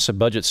the NASA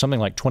budget's something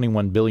like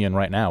 $21 billion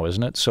right now,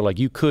 isn't it? So, like,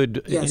 you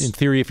could, yes, in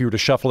theory, if you were to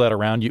shuffle that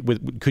around,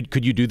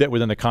 could you do that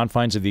within the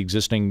confines of the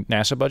existing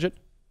NASA budget?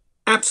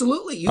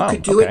 Absolutely, you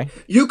could do it.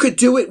 You could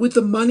do it with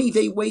the money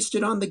they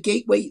wasted on the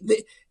Gateway.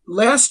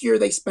 Last year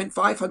they spent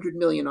 $500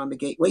 million on the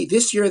Gateway.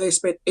 This year they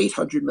spent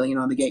 $800 million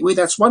on the Gateway.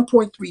 That's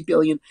 $1.3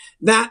 billion.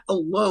 That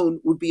alone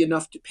would be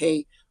enough to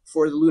pay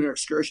for the lunar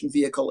excursion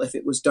vehicle if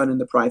it was done in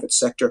the private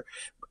sector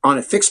on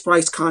a fixed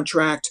price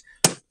contract.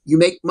 You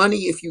make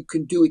money if you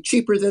can do it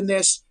cheaper than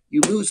this.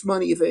 You lose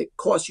money if it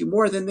costs you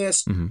more than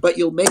this, but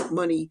you'll make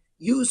money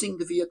using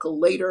the vehicle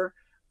later.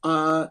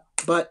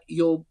 But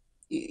you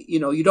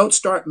don't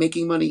start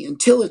making money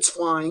until it's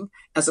flying,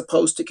 as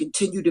opposed to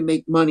continue to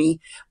make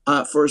money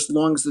for as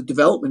long as the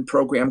development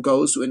program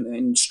goes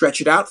and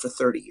stretch it out for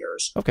 30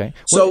 years. Okay.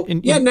 So,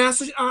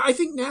 NASA. I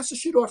think NASA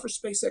should offer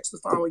SpaceX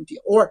the following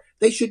deal, or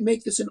they should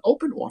make this an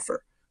open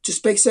offer to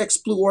SpaceX,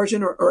 Blue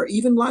Origin, or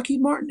even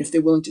Lockheed Martin if they're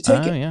willing to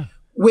take it. Yeah.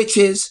 Which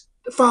is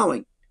the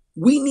following.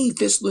 We need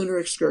this lunar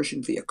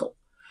excursion vehicle.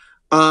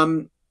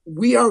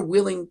 We are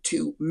willing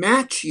to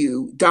match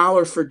you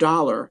dollar for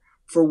dollar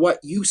for what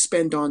you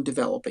spend on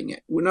developing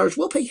it. In other words,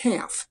 we'll pay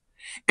half.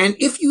 And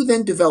if you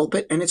then develop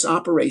it and it's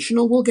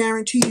operational, we'll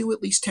guarantee you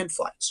at least 10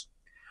 flights.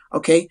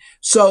 Okay?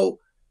 So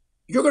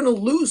you're going to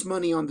lose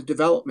money on the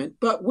development,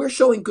 but we're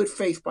showing good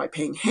faith by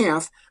paying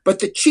half. But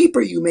the cheaper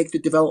you make the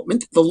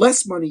development, the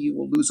less money you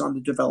will lose on the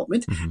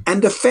development.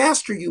 And the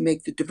faster you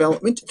make the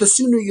development, the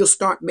sooner you'll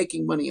start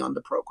making money on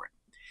the program.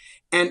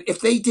 And if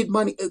they did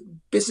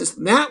business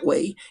that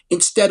way,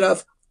 instead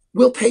of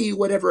we'll pay you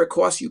whatever it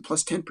costs you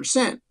plus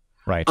 10%,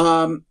 right?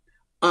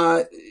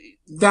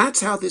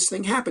 That's how this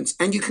thing happens.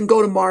 And you can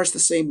go to Mars the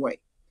same way.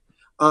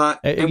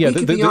 And we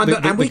could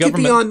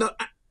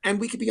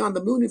be on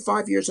the moon in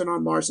 5 years and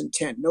on Mars in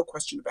 10. No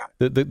question about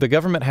it. The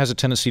government has a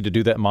tendency to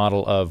do that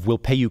model of we'll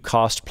pay you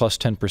cost plus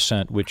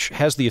 10%, which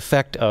has the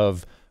effect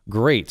of,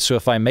 great, so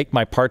if I make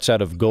my parts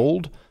out of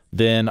gold,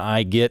 then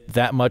I get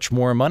that much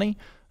more money.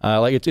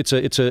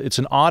 It's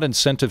an odd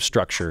incentive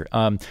structure.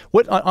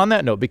 What on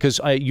that note, because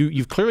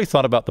you've clearly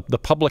thought about the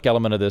public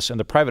element of this and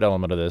the private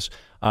element of this.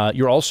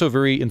 You're also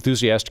very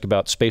enthusiastic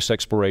about space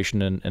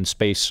exploration and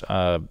space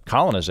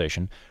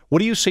colonization. What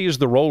do you see as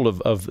the role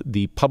of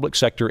the public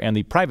sector and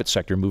the private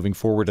sector moving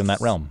forward in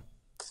that realm?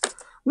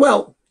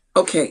 Well,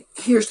 okay,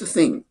 here's the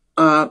thing.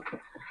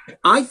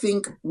 I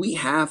think we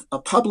have a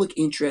public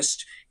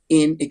interest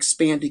in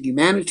expanding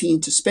humanity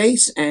into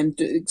space and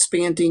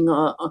expanding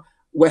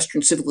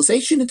Western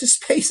civilization into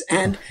space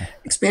and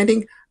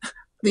expanding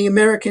the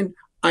American,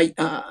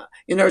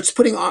 it's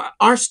putting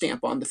our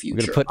stamp on the future.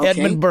 We're going to put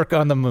Edmund Burke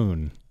on the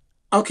moon.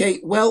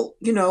 Okay, well,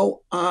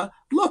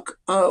 look,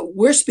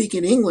 we're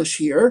speaking English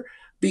here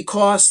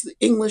because the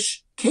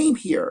English came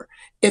here.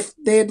 If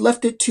they had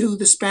left it to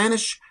the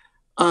Spanish,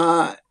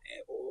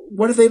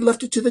 what if they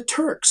left it to the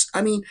Turks?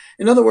 I mean,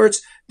 in other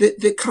words,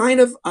 the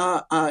kind of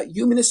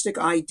humanistic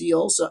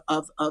ideals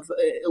of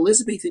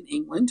Elizabethan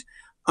England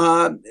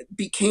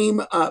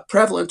became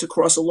prevalent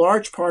across a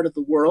large part of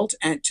the world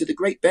and to the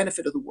great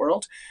benefit of the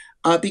world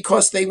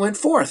because they went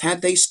forth.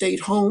 Had they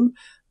stayed home,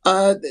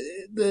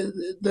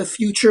 the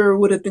future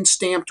would have been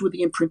stamped with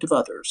the imprint of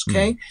others.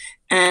 Okay,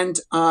 and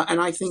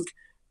I think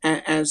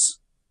as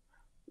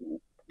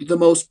the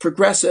most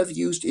progressive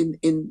used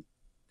in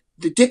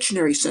the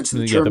dictionary sense of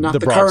the term, not the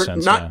the broad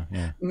current,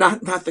 sense,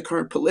 not the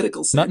current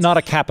political sense. Not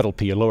a capital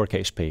P, a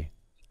lowercase p.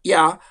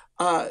 Yeah,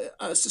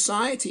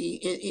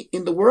 society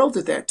in the world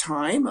at that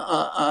time,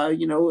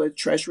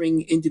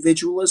 treasuring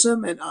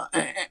individualism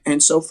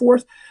and so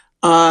forth.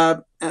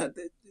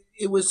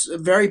 It was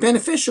very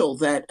beneficial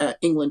that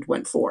England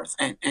went forth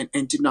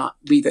and did not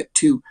leave it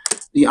to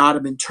the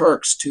Ottoman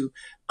Turks to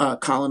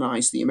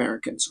colonize the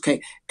Americans.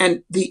 Okay,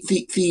 and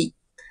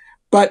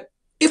but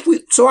if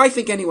we, so I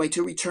think anyway,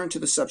 to return to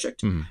the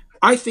subject,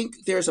 I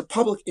think there's a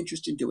public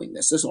interest in doing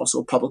this. There's also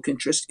a public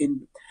interest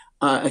in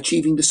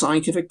achieving the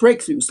scientific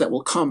breakthroughs that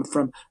will come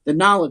from the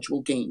knowledge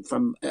we'll gain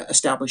from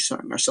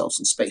establishing ourselves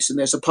in space. And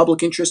there's a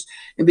public interest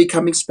in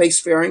becoming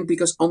spacefaring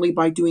because only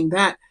by doing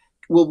that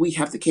will we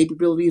have the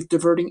capability of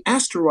diverting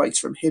asteroids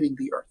from hitting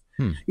the Earth.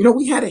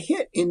 We had a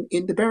hit in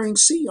the Bering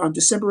Sea on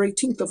December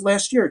 18th of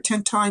last year,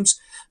 10 times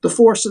the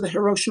force of the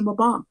Hiroshima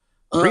bomb.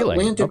 Really?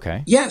 Landed.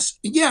 Okay. Yes.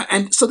 Yeah.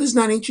 And so this is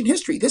not ancient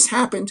history. This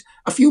happened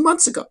a few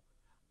months ago.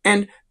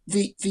 And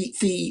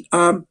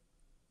no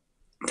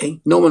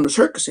one was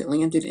hurt because it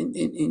landed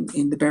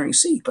in the Bering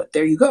Sea, but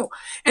there you go.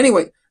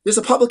 Anyway, there's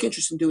a public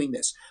interest in doing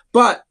this,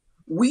 but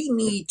we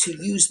need to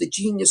use the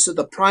genius of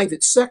the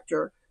private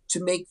sector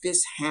to make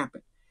this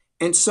happen.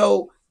 And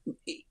so,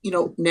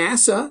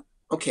 NASA,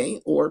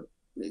 or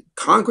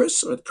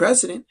Congress or the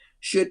president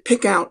should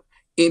pick out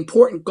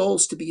important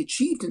goals to be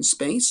achieved in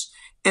space,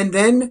 and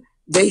then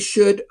they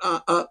should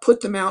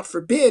put them out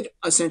for bid,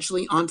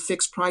 essentially on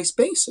fixed price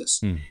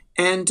basis.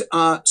 And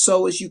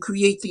so as you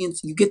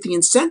get the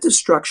incentive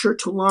structure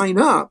to line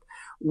up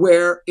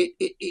where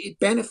it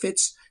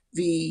benefits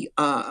the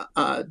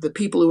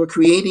people who are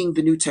creating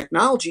the new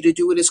technology to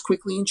do it as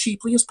quickly and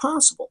cheaply as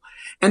possible.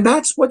 And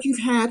that's what you've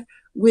had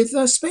with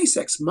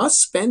SpaceX.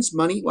 Musk spends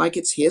money like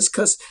it's his,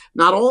 because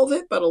not all of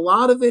it, but a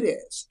lot of it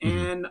is.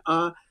 And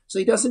so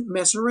he doesn't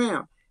mess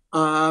around.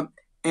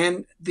 And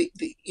and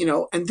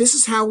this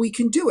is how we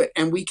can do it.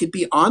 And we could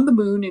be on the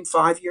moon in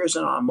 5 years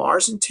and on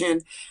Mars in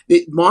 10.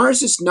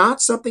 Mars is not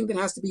something that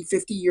has to be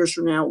 50 years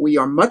from now. We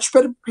are much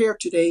better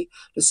prepared today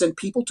to send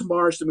people to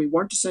Mars than we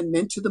weren't to send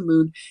men to the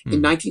moon in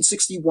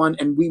 1961,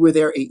 and we were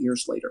there 8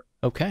 years later.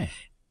 Okay.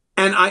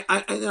 And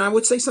I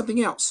would say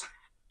something else.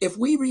 If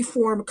we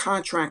reform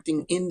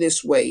contracting in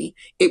this way,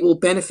 it will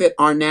benefit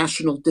our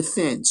national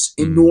defense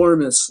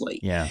enormously.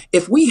 Yeah.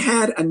 If we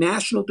had a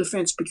national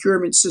defense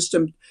procurement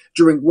system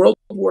during World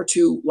War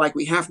II like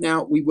we have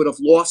now, we would have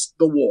lost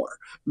the war.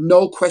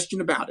 No question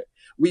about it.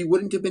 We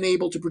wouldn't have been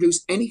able to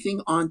produce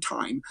anything on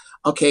time,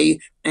 okay,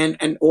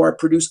 and or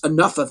produce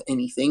enough of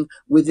anything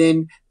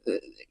within the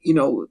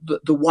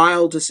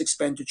wildest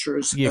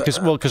expenditures. Yeah,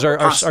 because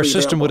our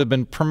system would have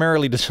been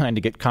primarily designed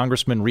to get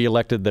congressmen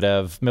reelected that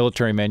have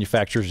military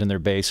manufacturers in their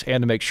base,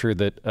 and to make sure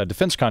that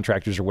defense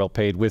contractors are well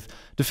paid, with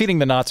defeating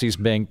the Nazis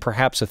being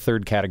perhaps a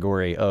third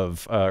category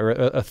of or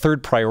a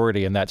third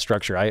priority in that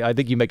structure. I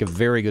think you make a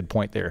very good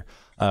point there.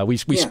 We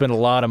spend a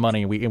lot of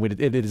money, and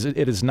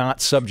it is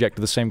not subject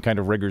to the same kind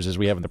of rigors as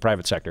we have in the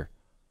private sector.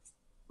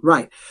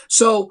 Right.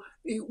 So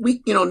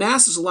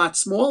NASA's a lot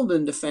smaller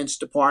than the Defense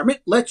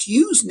Department. Let's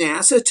use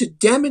NASA to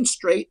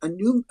demonstrate a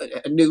new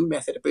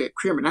method of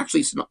procurement.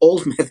 Actually, it's an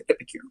old method of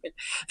procurement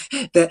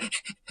that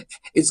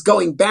is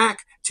going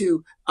back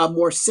to a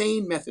more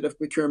sane method of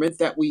procurement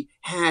that we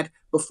had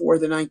before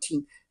the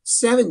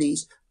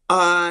 1970s.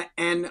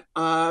 And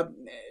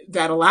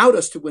that allowed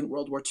us to win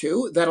World War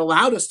II, that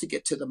allowed us to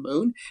get to the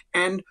moon,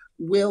 and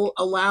will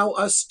allow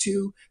us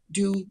to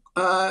do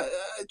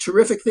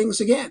terrific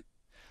things again.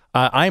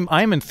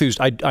 I'm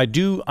enthused. I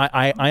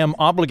am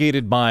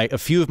obligated by a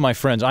few of my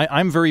friends.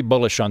 I'm very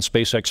bullish on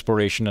space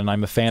exploration, and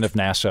I'm a fan of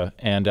NASA.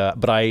 And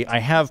but I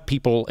have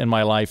people in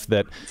my life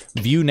that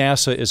view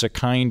NASA as a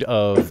kind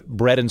of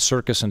bread and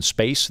circus in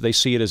space. They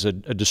see it as a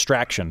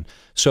distraction.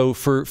 So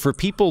for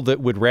people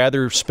that would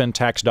rather spend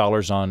tax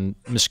dollars on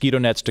mosquito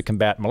nets to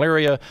combat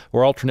malaria,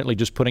 or alternately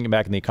just putting it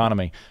back in the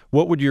economy,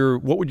 what would your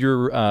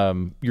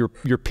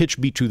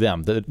pitch be to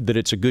them that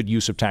it's a good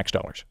use of tax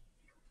dollars?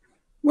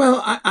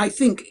 Well, I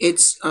think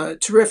it's a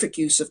terrific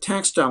use of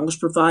tax dollars,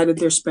 provided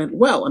they're spent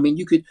well. I mean,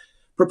 you could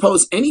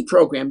propose any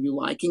program you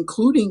like,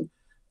 including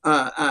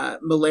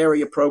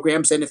malaria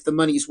programs, and if the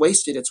money's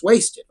wasted, it's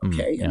wasted.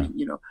 Okay, yeah. I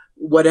mean,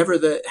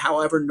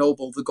 however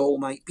noble the goal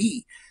might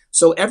be.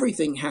 So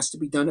everything has to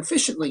be done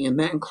efficiently, and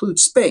that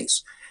includes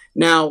space.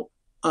 Now,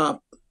 I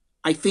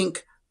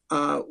think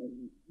the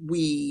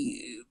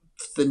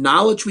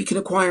knowledge we can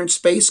acquire in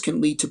space can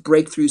lead to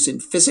breakthroughs in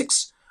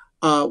physics,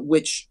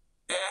 which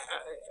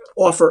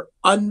offer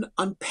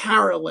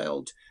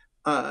unparalleled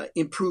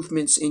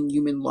improvements in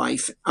human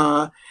life,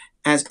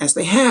 as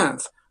they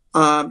have.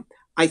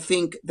 I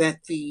think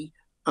that the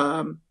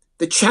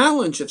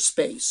challenge of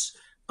space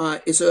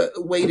is a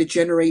way to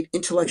generate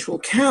intellectual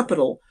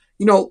capital.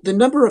 You know, the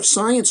number of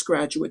science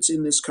graduates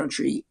in this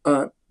country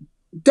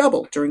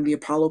doubled during the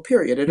Apollo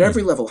period at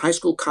every level, high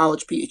school,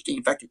 college, PhD.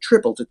 In fact, it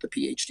tripled at the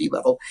PhD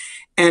level.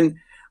 And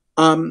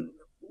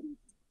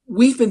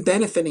we've been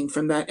benefiting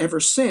from that ever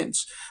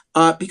since.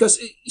 Because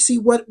you see,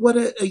 what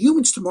a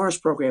Humans to Mars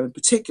program in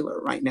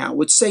particular right now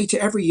would say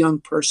to every young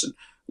person: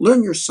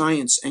 learn your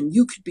science and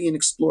you could be an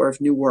explorer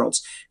of new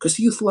worlds, because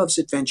youth loves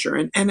adventure.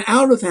 And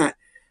out of that,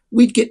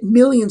 we'd get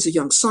millions of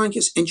young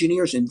scientists,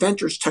 engineers,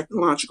 inventors,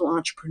 technological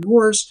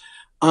entrepreneurs,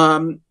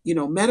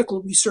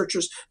 medical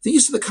researchers.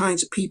 These are the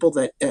kinds of people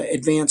that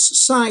advance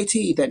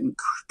society, that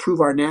improve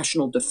our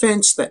national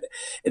defense, that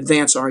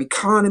advance our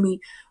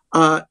economy.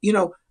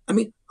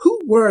 Who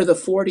were the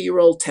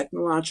 40-year-old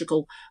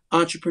technological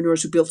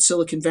entrepreneurs who built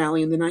Silicon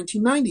Valley in the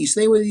 1990s?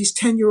 They were these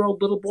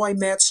 10-year-old little boy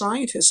mad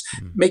scientists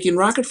making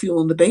rocket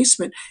fuel in the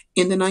basement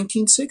in the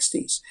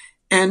 1960s.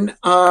 And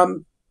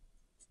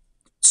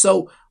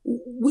so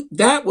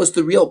that was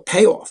the real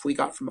payoff we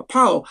got from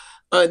Apollo.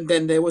 And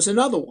then there was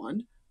another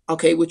one,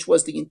 which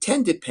was the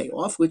intended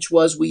payoff, which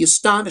was we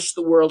astonished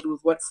the world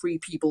with what free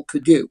people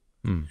could do.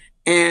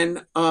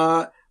 And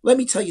let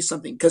me tell you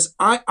something, because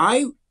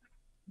I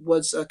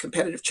was a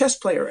competitive chess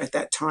player at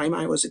that time.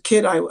 I was a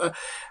kid.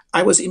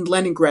 I was in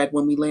Leningrad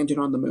when we landed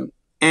on the moon.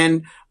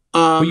 And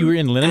you were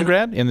in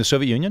Leningrad in the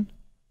Soviet Union?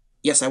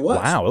 Yes, I was.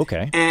 Wow.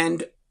 Okay.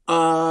 And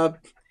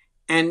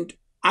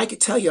I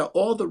could tell you,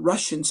 all the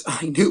Russians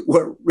I knew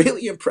were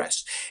really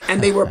impressed,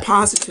 and they were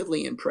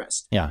positively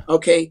impressed. Yeah.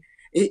 Okay.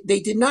 They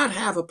did not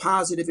have a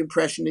positive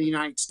impression of the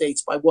United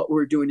States by what we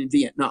were doing in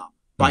Vietnam.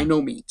 By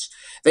no means.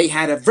 They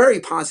had a very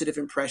positive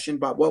impression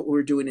about what we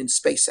were doing in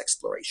space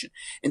exploration.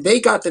 And they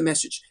got the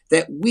message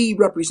that we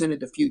represented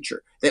the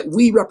future, that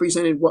we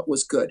represented what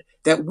was good,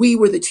 that we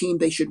were the team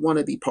they should want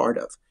to be part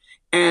of.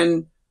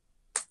 And,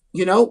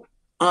 and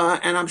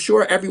I'm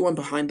sure everyone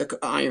behind the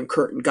Iron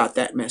Curtain got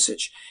that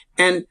message.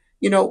 And,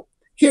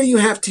 here you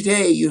have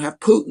today, you have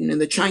Putin and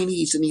the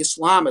Chinese and the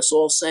Islamists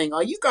all saying, oh,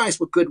 you guys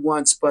were good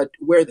once, but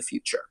we're the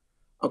future.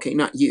 Okay,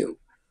 not you.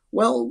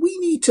 Well, we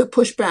need to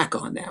push back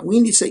on that. We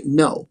need to say,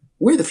 no,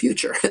 we're the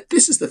future.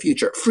 This is the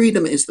future.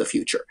 Freedom is the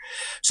future.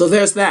 So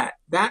there's that.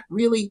 That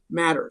really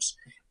matters.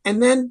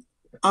 And then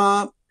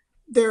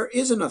there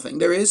is another thing.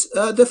 There is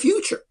the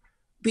future,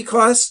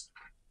 because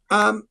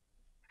there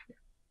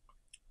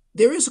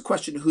is a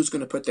question of who's going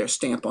to put their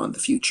stamp on the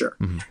future.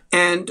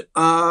 And,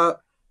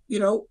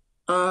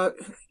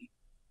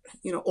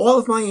 all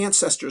of my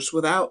ancestors,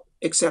 without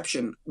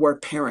exception, were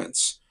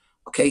parents.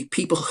 Okay,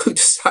 people who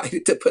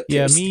decided to put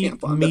their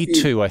stamp on the future.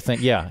 Me too. I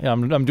think. Yeah,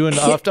 I'm doing.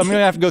 I'm going to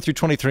have to go through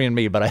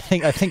 23andMe, but I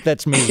think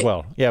that's me as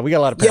well. Yeah, we got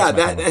a lot of parents.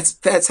 Yeah,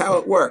 that's how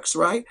it works,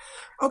 right?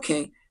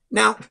 Okay.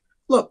 Now,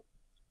 look,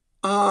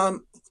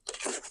 I'm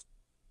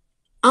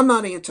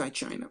not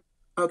anti-China.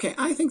 Okay,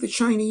 I think the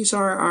Chinese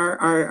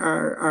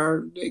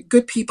are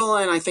good people,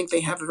 and I think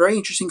they have a very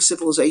interesting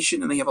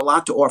civilization, and they have a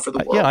lot to offer the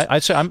world. Yeah,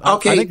 I'd say I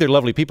think they're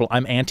lovely people.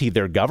 I'm anti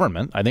their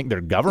government. I think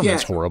their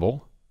government's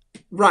horrible.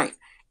 Right.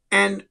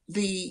 And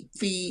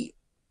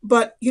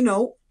but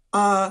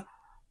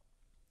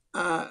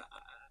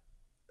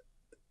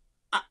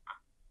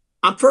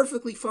I'm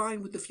perfectly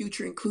fine with the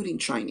future including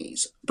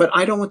Chinese, but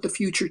I don't want the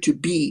future to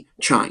be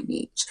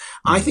Chinese.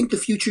 I think the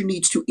future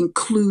needs to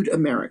include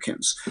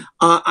Americans.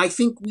 I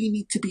think we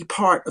need to be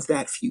part of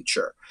that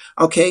future.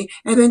 Okay,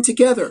 and then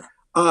together,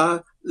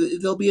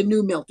 there'll be a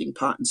new melting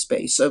pot in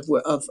space of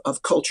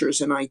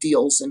cultures and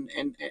ideals and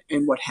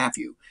what have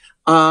you.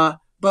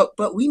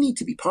 But we need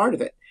to be part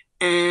of it.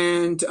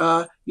 And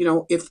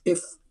if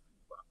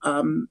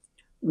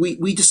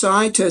we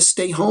decide to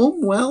stay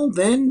home, well,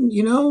 then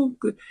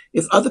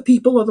if other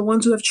people are the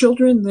ones who have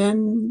children,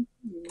 then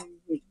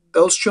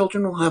those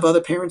children will have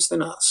other parents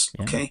than us.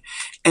 Yeah. Okay,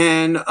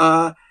 and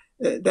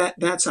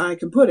that's how I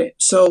can put it.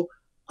 So,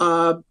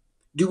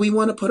 do we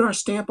want to put our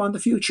stamp on the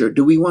future?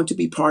 Do we want to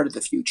be part of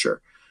the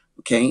future?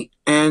 Okay,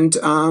 and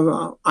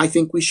I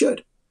think we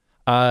should.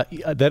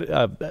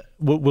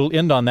 We'll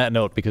end on that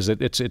note, because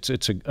it's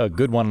a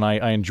good one, and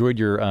I enjoyed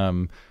your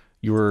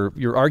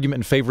argument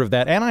in favor of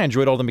that, and I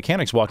enjoyed all the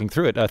mechanics walking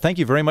through it. Thank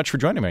you very much for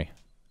joining me.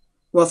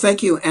 Well,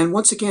 thank you. And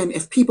once again,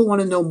 if people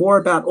want to know more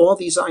about all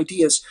these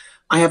ideas,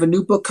 I have a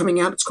new book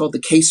coming out. It's called The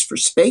Case for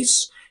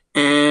Space,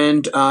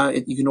 and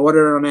you can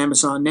order it on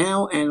Amazon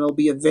now, and it'll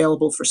be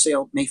available for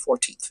sale May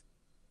 14th.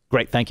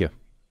 Great. Thank you.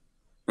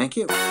 Thank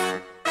you.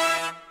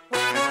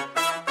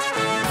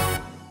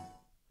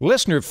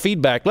 Listener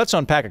feedback. Let's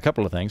unpack a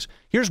couple of things.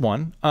 Here's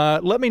one.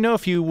 Let me know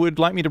if you would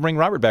like me to bring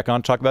Robert back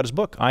on to talk about his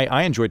book.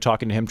 I enjoyed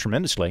talking to him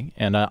tremendously,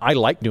 and I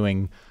like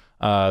doing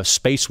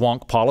space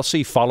wonk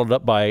policy followed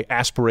up by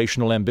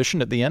aspirational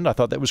ambition at the end. I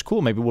thought that was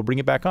cool. Maybe we'll bring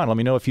it back on. Let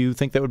me know if you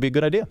think that would be a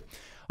good idea.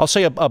 I'll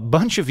say a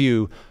bunch of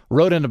you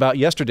wrote in about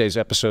yesterday's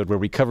episode where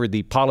we covered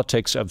the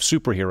politics of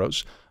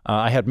superheroes.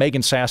 I had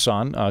Megan Sass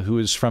on, who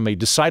is from a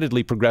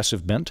decidedly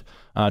progressive bent,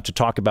 to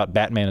talk about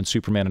Batman and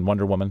Superman and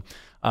Wonder Woman.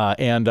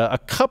 And a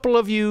couple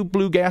of you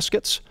blew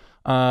gaskets,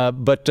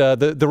 but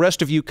the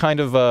rest of you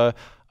kind of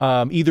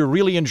either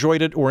really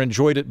enjoyed it or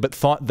enjoyed it but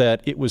thought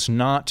that it was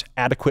not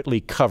adequately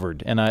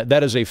covered. And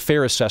that is a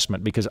fair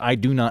assessment because I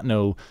do not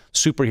know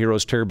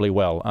superheroes terribly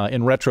well.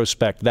 In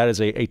retrospect, that is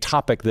a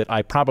topic that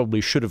I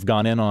probably should have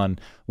gone in on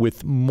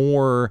with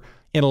more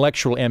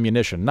intellectual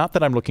ammunition. Not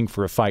that I'm looking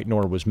for a fight,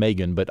 nor was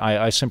Megan, but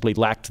I simply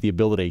lacked the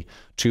ability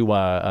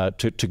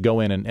to go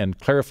in and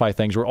clarify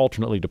things or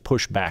alternately to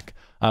push back,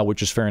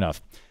 which is fair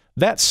enough.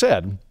 That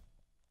said,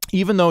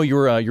 even though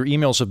your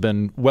emails have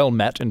been well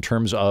met in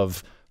terms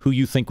of who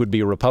you think would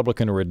be a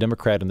Republican or a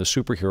Democrat in the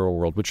superhero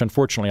world, which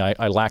unfortunately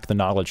I lack the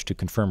knowledge to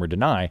confirm or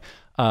deny.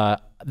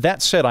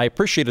 That said, I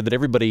appreciated that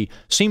everybody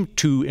seemed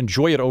to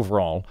enjoy it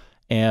overall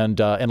and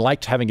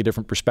liked having a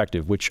different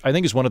perspective, which I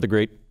think is one of the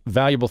great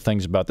valuable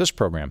things about this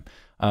program.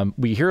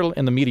 We hear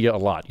in the media a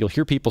lot. You'll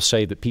hear people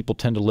say that people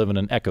tend to live in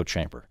an echo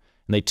chamber,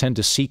 and they tend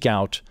to seek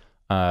out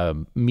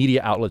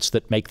media outlets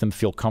that make them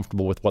feel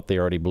comfortable with what they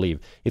already believe.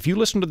 If you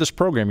listen to this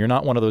program, you're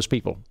not one of those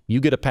people.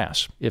 You get a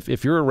pass.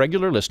 If you're a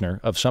regular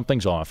listener of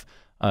Something's Off,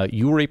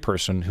 you are a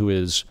person who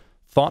is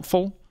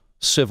thoughtful,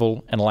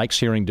 civil, and likes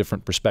hearing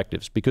different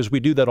perspectives, because we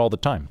do that all the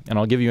time. And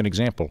I'll give you an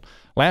example.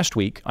 Last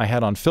week, I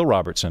had on Phil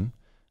Robertson,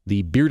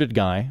 the bearded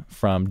guy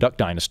from Duck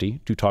Dynasty,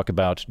 to talk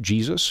about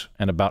Jesus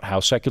and about how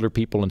secular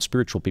people and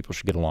spiritual people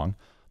should get along.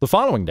 The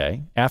following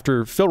day,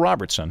 after Phil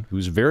Robertson,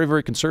 who's very,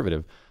 very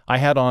conservative, I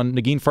had on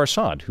Negin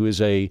Farsad, who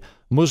is a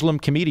Muslim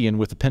comedian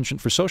with a penchant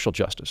for social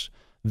justice.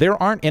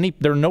 There are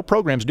no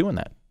programs doing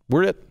that.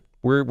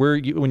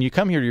 When you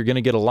come here, you're going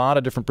to get a lot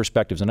of different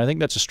perspectives, and I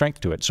think that's a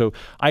strength to it. So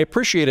I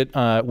appreciate it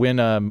when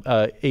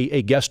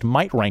a guest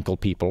might rankle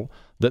people,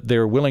 that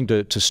they're willing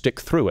to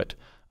stick through it.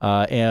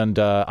 And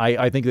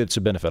I think that it's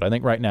a benefit. I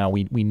think right now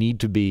we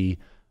need to be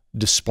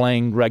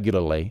displaying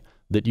regularly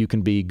that you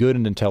can be good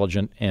and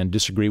intelligent and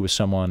disagree with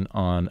someone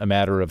on a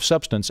matter of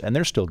substance, and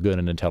they're still good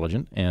and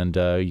intelligent, and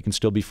you can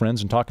still be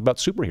friends and talk about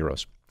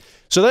superheroes.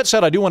 So that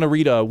said, I do want to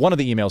read one of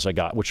the emails I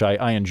got, which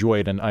I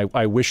enjoyed, and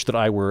I wish that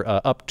I were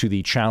up to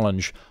the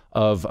challenge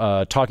of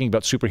talking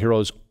about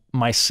superheroes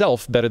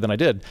myself better than I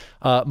did.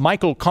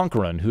 Michael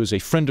Conqueran, who is a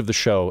friend of the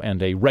show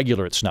and a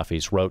regular at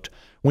Snuffy's, wrote,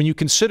 "When you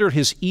consider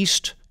his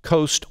East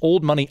Coast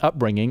old money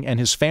upbringing and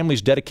his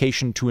family's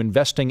dedication to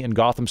investing in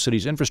Gotham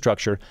City's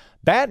infrastructure,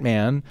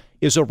 Batman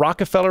is a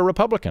Rockefeller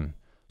Republican.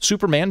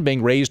 Superman,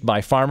 being raised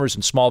by farmers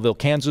in Smallville,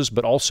 Kansas,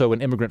 but also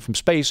an immigrant from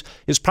space,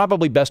 is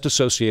probably best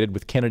associated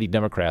with Kennedy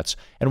Democrats.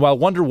 And while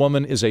Wonder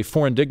Woman is a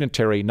foreign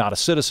dignitary, not a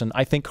citizen,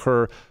 I think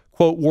her,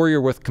 quote,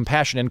 warrior with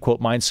compassion, end quote,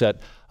 mindset,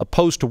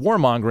 opposed to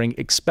warmongering,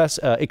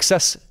 best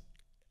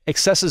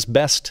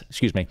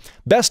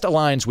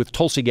aligns with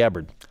Tulsi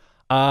Gabbard."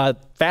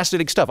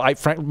 Fascinating stuff.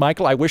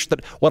 Michael, I wish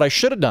that what I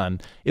should have done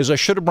is I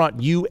should have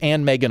brought you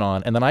and Megan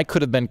on, and then I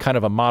could have been kind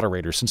of a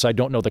moderator, since I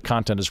don't know the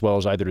content as well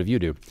as either of you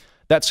do.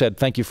 That said,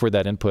 thank you for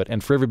that input,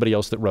 and for everybody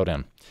else that wrote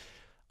in.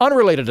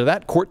 Unrelated to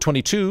that, Court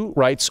 22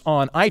 writes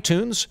on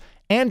iTunes,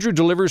 "Andrew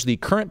delivers the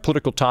current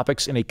political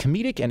topics in a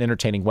comedic and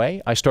entertaining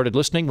way. I started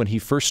listening when he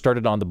first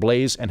started on The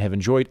Blaze and have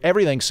enjoyed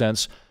everything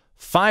since.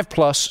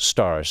 5+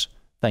 stars.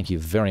 Thank you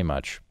very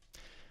much."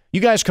 You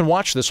guys can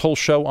watch this whole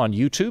show on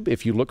YouTube.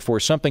 If you look for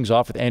Something's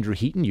Off with Andrew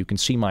Heaton, you can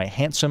see my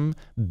handsome,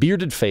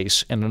 bearded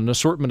face and an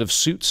assortment of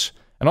suits,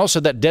 and also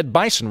that dead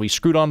bison we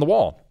screwed on the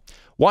wall.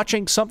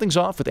 Watching Something's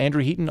Off with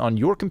Andrew Heaton on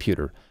your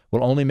computer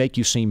will only make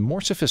you seem more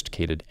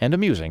sophisticated and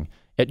amusing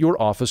at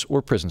your office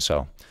or prison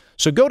cell.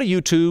 So go to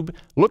YouTube,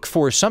 look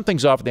for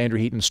Something's Off with Andrew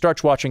Heaton,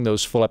 start watching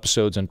those full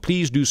episodes, and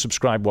please do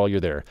subscribe while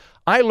you're there.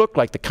 I look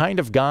like the kind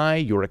of guy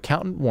your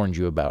accountant warned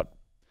you about.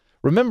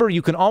 Remember,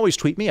 you can always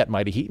tweet me at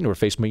Mighty Heaton or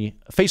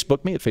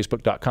Facebook me at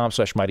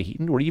facebook.com/Mighty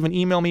Heaton, or even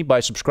email me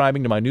by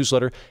subscribing to my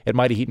newsletter at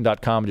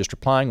mightyheaton.com and just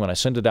replying when I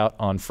send it out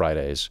on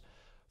Fridays.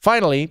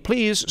 Finally,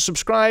 please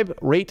subscribe,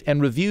 rate,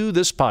 and review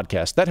this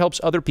podcast. That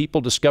helps other people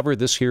discover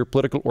this here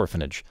political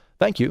orphanage.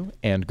 Thank you,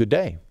 and good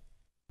day.